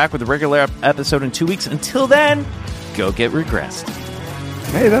we'll be back with a regular episode in 2 weeks. Until then, go get regressed.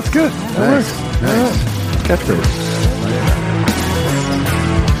 Hey, that's good. That works. Nice. Catchphrase.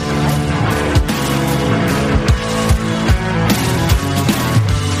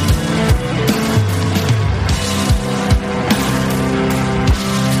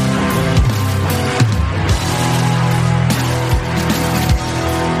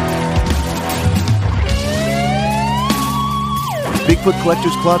 Bigfoot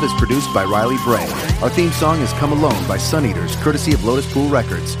Collectors Club is produced by Riley Bray. Our theme song is Come Alone by Sun Eaters, courtesy of Lotus Pool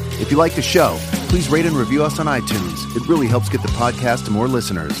Records. If you like the show, please rate and review us on iTunes. It really helps get the podcast to more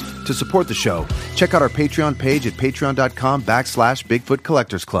listeners. To support the show, check out our Patreon page at patreon.com/Bigfoot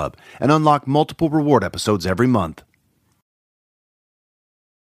Collectors Club and unlock multiple reward episodes every month.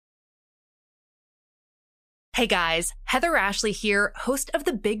 Hey guys, Heather Ashley here, host of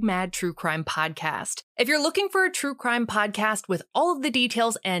the Big Mad True Crime Podcast. If you're looking for a true crime podcast with all of the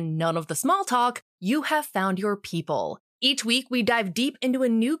details and none of the small talk, you have found your people. Each week, we dive deep into a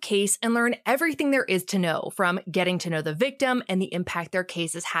new case and learn everything there is to know, from getting to know the victim and the impact their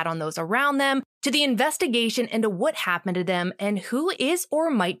case has had on those around them, to the investigation into what happened to them and who is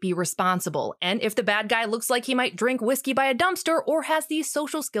or might be responsible. And if the bad guy looks like he might drink whiskey by a dumpster or has the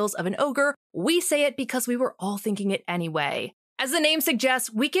social skills of an ogre, we say it because we were all thinking it anyway. As the name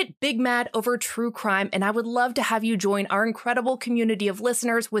suggests, we get big mad over true crime, and I would love to have you join our incredible community of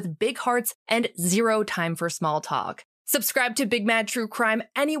listeners with big hearts and zero time for small talk. Subscribe to Big Mad True Crime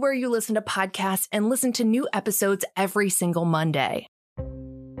anywhere you listen to podcasts and listen to new episodes every single Monday.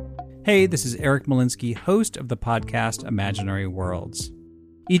 Hey, this is Eric Malinsky, host of the podcast Imaginary Worlds.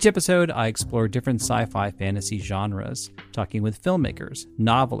 Each episode, I explore different sci-fi fantasy genres, talking with filmmakers,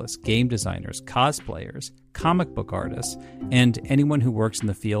 novelists, game designers, cosplayers, comic book artists, and anyone who works in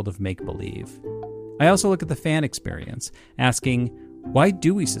the field of make-believe. I also look at the fan experience, asking, why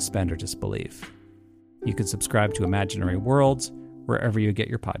do we suspend our disbelief? You can subscribe to Imaginary Worlds wherever you get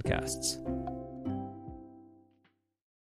your podcasts.